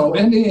 So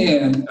in the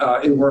end,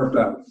 it worked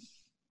out.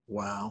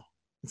 Wow.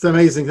 It's an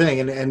amazing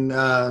thing. And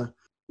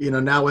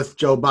now with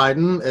Joe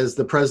Biden as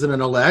the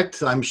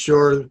president-elect, I'm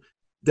sure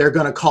they're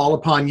going to call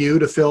upon you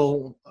to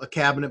fill a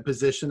cabinet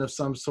position of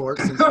some sort.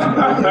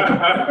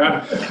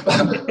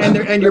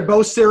 And you're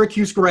both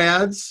Syracuse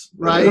grads,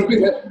 right?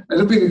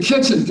 It'll be the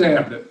kitchen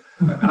cabinet.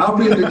 I'll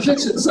be in the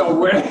kitchen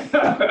somewhere.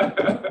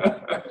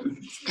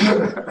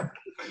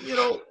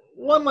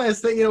 One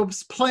last thing,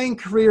 playing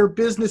career,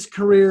 business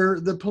career,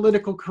 the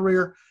political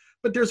career,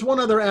 but there's one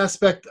other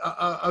aspect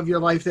of your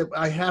life that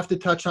I have to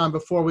touch on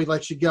before we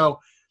let you go.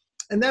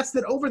 And that's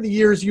that over the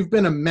years, you've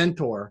been a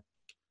mentor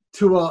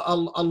to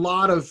a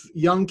lot of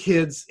young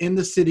kids in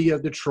the city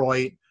of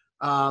Detroit,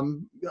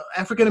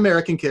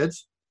 African-American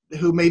kids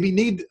who maybe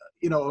need,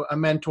 a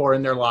mentor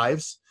in their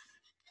lives.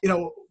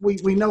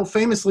 We know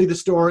famously the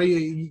story,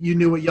 you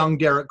knew a young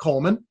Derek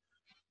Coleman,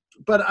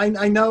 but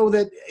I know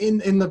that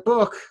in the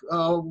book,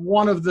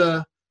 one of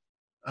the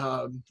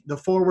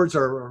forwards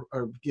or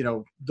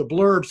the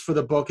blurbs for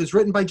the book is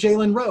written by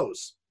Jalen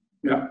Rose.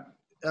 Yeah.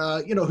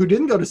 Who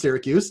didn't go to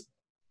Syracuse.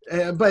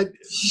 But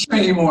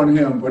shame on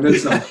him, but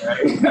it's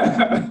okay.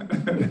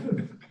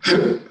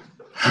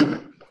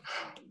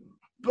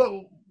 But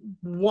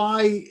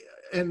why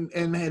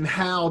and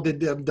how did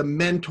the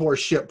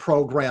mentorship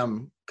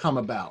program come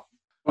about?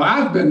 Well,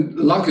 I've been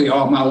lucky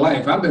all my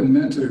life. I've been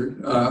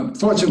mentored.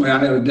 Fortunately, I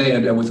had a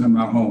dad that was in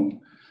my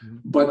home. Mm-hmm.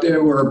 But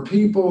there were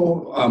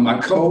people,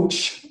 my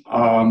coach,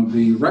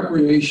 the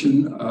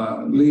recreation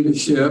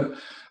leadership,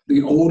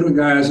 the older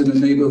guys in the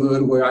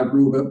neighborhood where I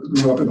grew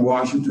up in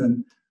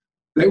Washington.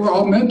 They were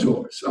all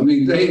mentors. I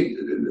mean, they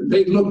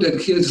looked at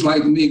kids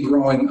like me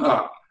growing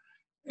up,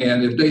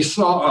 and if they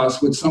saw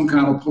us with some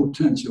kind of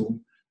potential,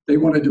 they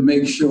wanted to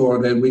make sure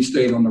that we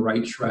stayed on the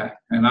right track.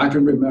 And I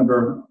can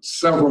remember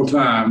several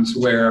times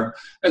where,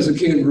 as a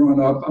kid growing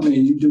up,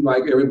 you do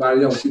like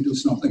everybody else, you do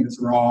something that's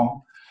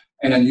wrong,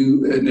 and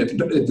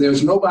if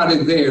there's nobody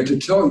there to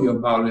tell you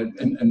about it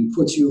and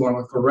put you on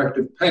a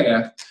corrective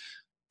path,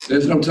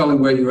 there's no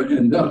telling where you'll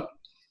end up.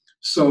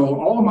 So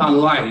all my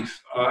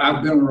life,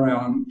 I've been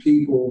around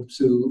people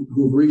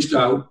who've reached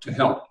out to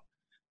help.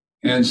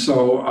 And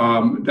so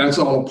that's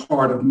all a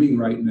part of me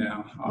right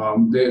now.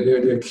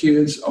 There are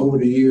kids over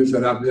the years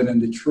that I've been in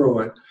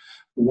Detroit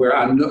where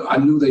I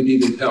knew they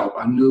needed help.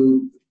 I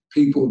knew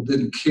people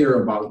didn't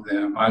care about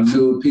them. I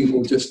knew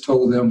people just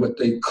told them what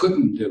they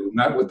couldn't do,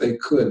 not what they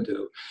could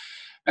do.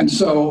 And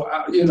so,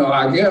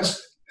 I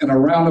guess in a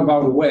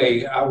roundabout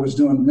way, I was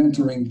doing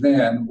mentoring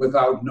then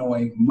without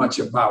knowing much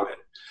about it.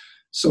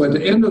 So at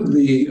the end of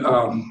the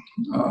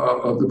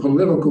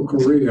political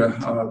career,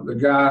 the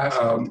guy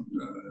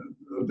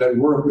that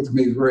worked with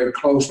me very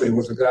closely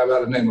was a guy by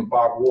the name of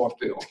Bob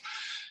Warfield.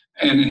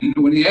 And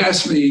when he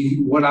asked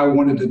me what I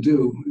wanted to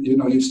do,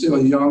 you're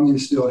still young, you're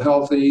still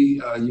healthy,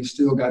 you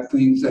still got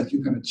things that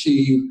you can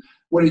achieve.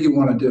 What do you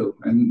want to do?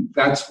 And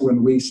that's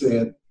when we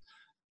said,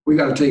 we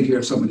got to take care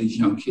of some of these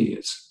young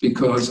kids,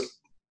 because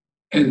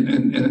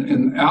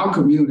in our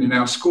community, in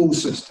our school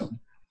system,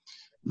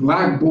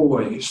 Black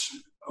boys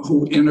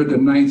who entered the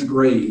 9th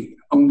grade,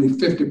 only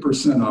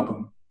 50% of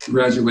them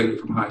graduated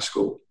from high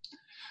school.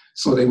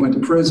 So they went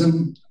to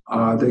prison,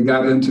 they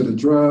got into the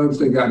drugs,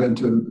 they got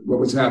into what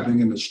was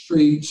happening in the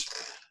streets,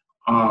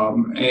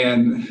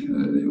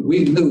 and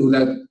we knew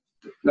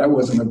that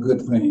wasn't a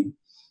good thing.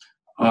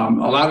 A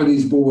lot of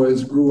these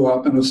boys grew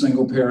up in a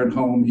single parent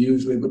home,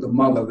 usually with a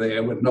mother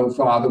there, with no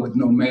father, with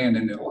no man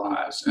in their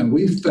lives. And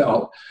we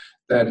felt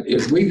that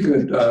if we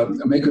could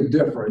make a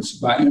difference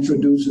by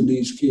introducing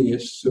these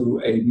kids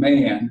to a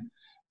man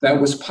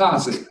that was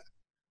positive,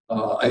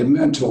 a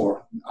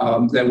mentor,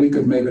 that we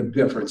could make a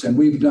difference. And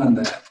we've done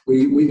that.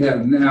 We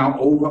have now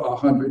over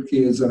 100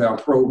 kids in our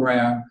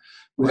program.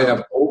 We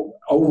have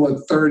over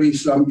 30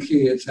 some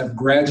kids have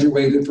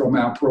graduated from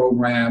our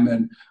program.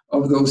 And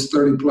of those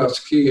 30 plus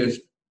kids,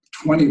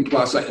 20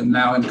 plus are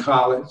now in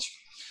college.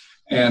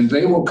 And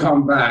they will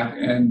come back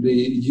and be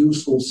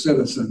useful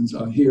citizens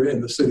here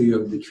in the city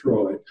of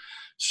Detroit.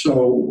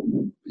 So,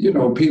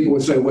 people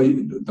would say, well,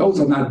 those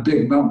are not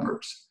big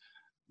numbers.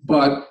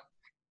 But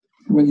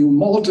when you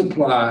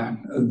multiply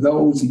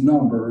those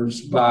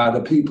numbers by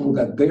the people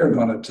that they're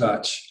going to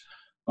touch,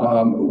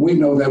 we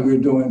know that we're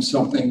doing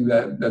something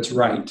that's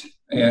right.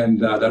 And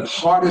the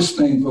hardest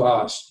thing for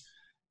us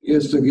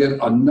is to get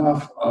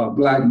enough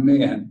Black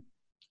men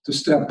to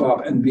step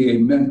up and be a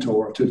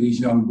mentor to these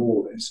young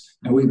boys.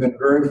 And we've been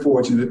very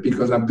fortunate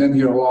because I've been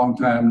here a long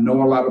time,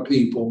 know a lot of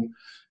people.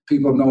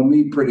 People know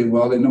me pretty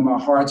well. They know my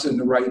heart's in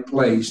the right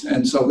place.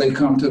 And so they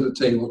come to the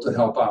table to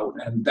help out.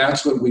 And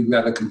that's what we've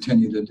got to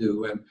continue to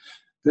do. And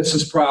this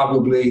is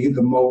probably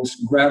the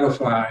most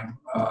gratifying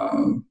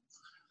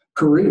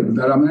career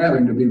that I'm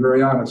having, to be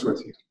very honest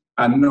with you.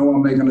 I know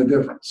I'm making a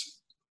difference.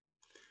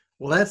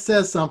 Well, that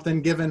says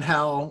something, given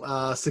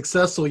how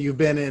successful you've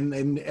been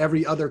in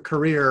every other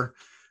career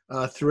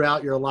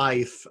throughout your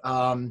life.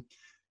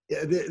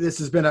 This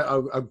has been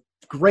a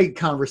great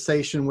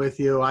conversation with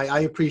you.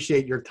 I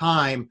appreciate your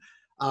time.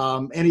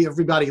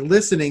 Everybody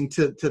listening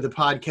to the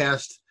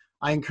podcast,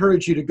 I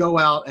encourage you to go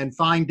out and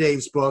find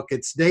Dave's book.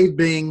 It's Dave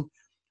Bing,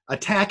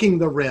 Attacking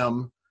the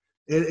Rim.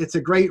 It's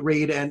a great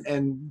read.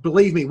 And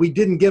believe me, we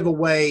didn't give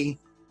away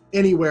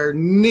anywhere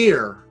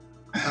near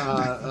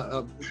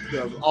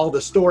all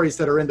the stories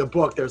that are in the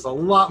book. There's a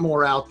lot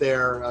more out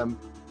there.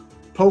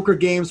 Poker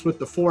games with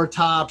the four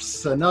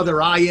tops,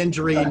 another eye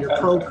injury in your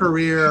pro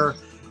career.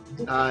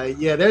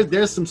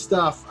 There's some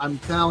stuff. I'm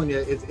telling you,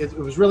 it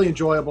was really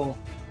enjoyable.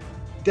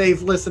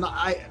 Dave, listen,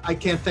 I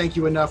can't thank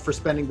you enough for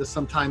spending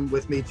some time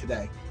with me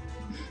today.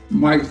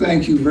 Mike,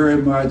 thank you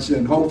very much.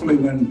 And hopefully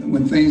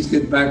when things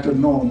get back to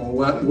normal,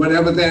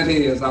 whatever that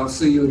is, I'll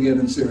see you again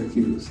in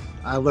Syracuse.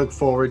 I look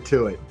forward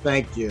to it.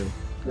 Thank you.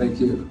 Thank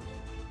you.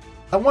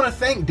 I want to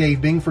thank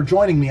Dave Bing for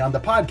joining me on the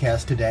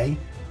podcast today.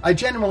 I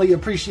genuinely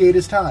appreciate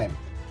his time.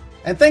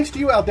 And thanks to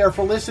you out there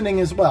for listening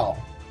as well.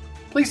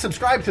 Please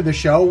subscribe to the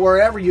show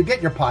wherever you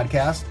get your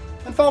podcast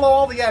and follow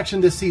all the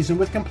action this season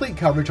with complete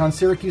coverage on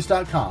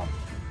Syracuse.com.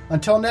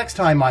 Until next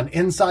time on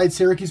Inside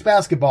Syracuse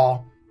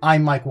Basketball,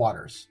 I'm Mike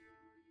Waters.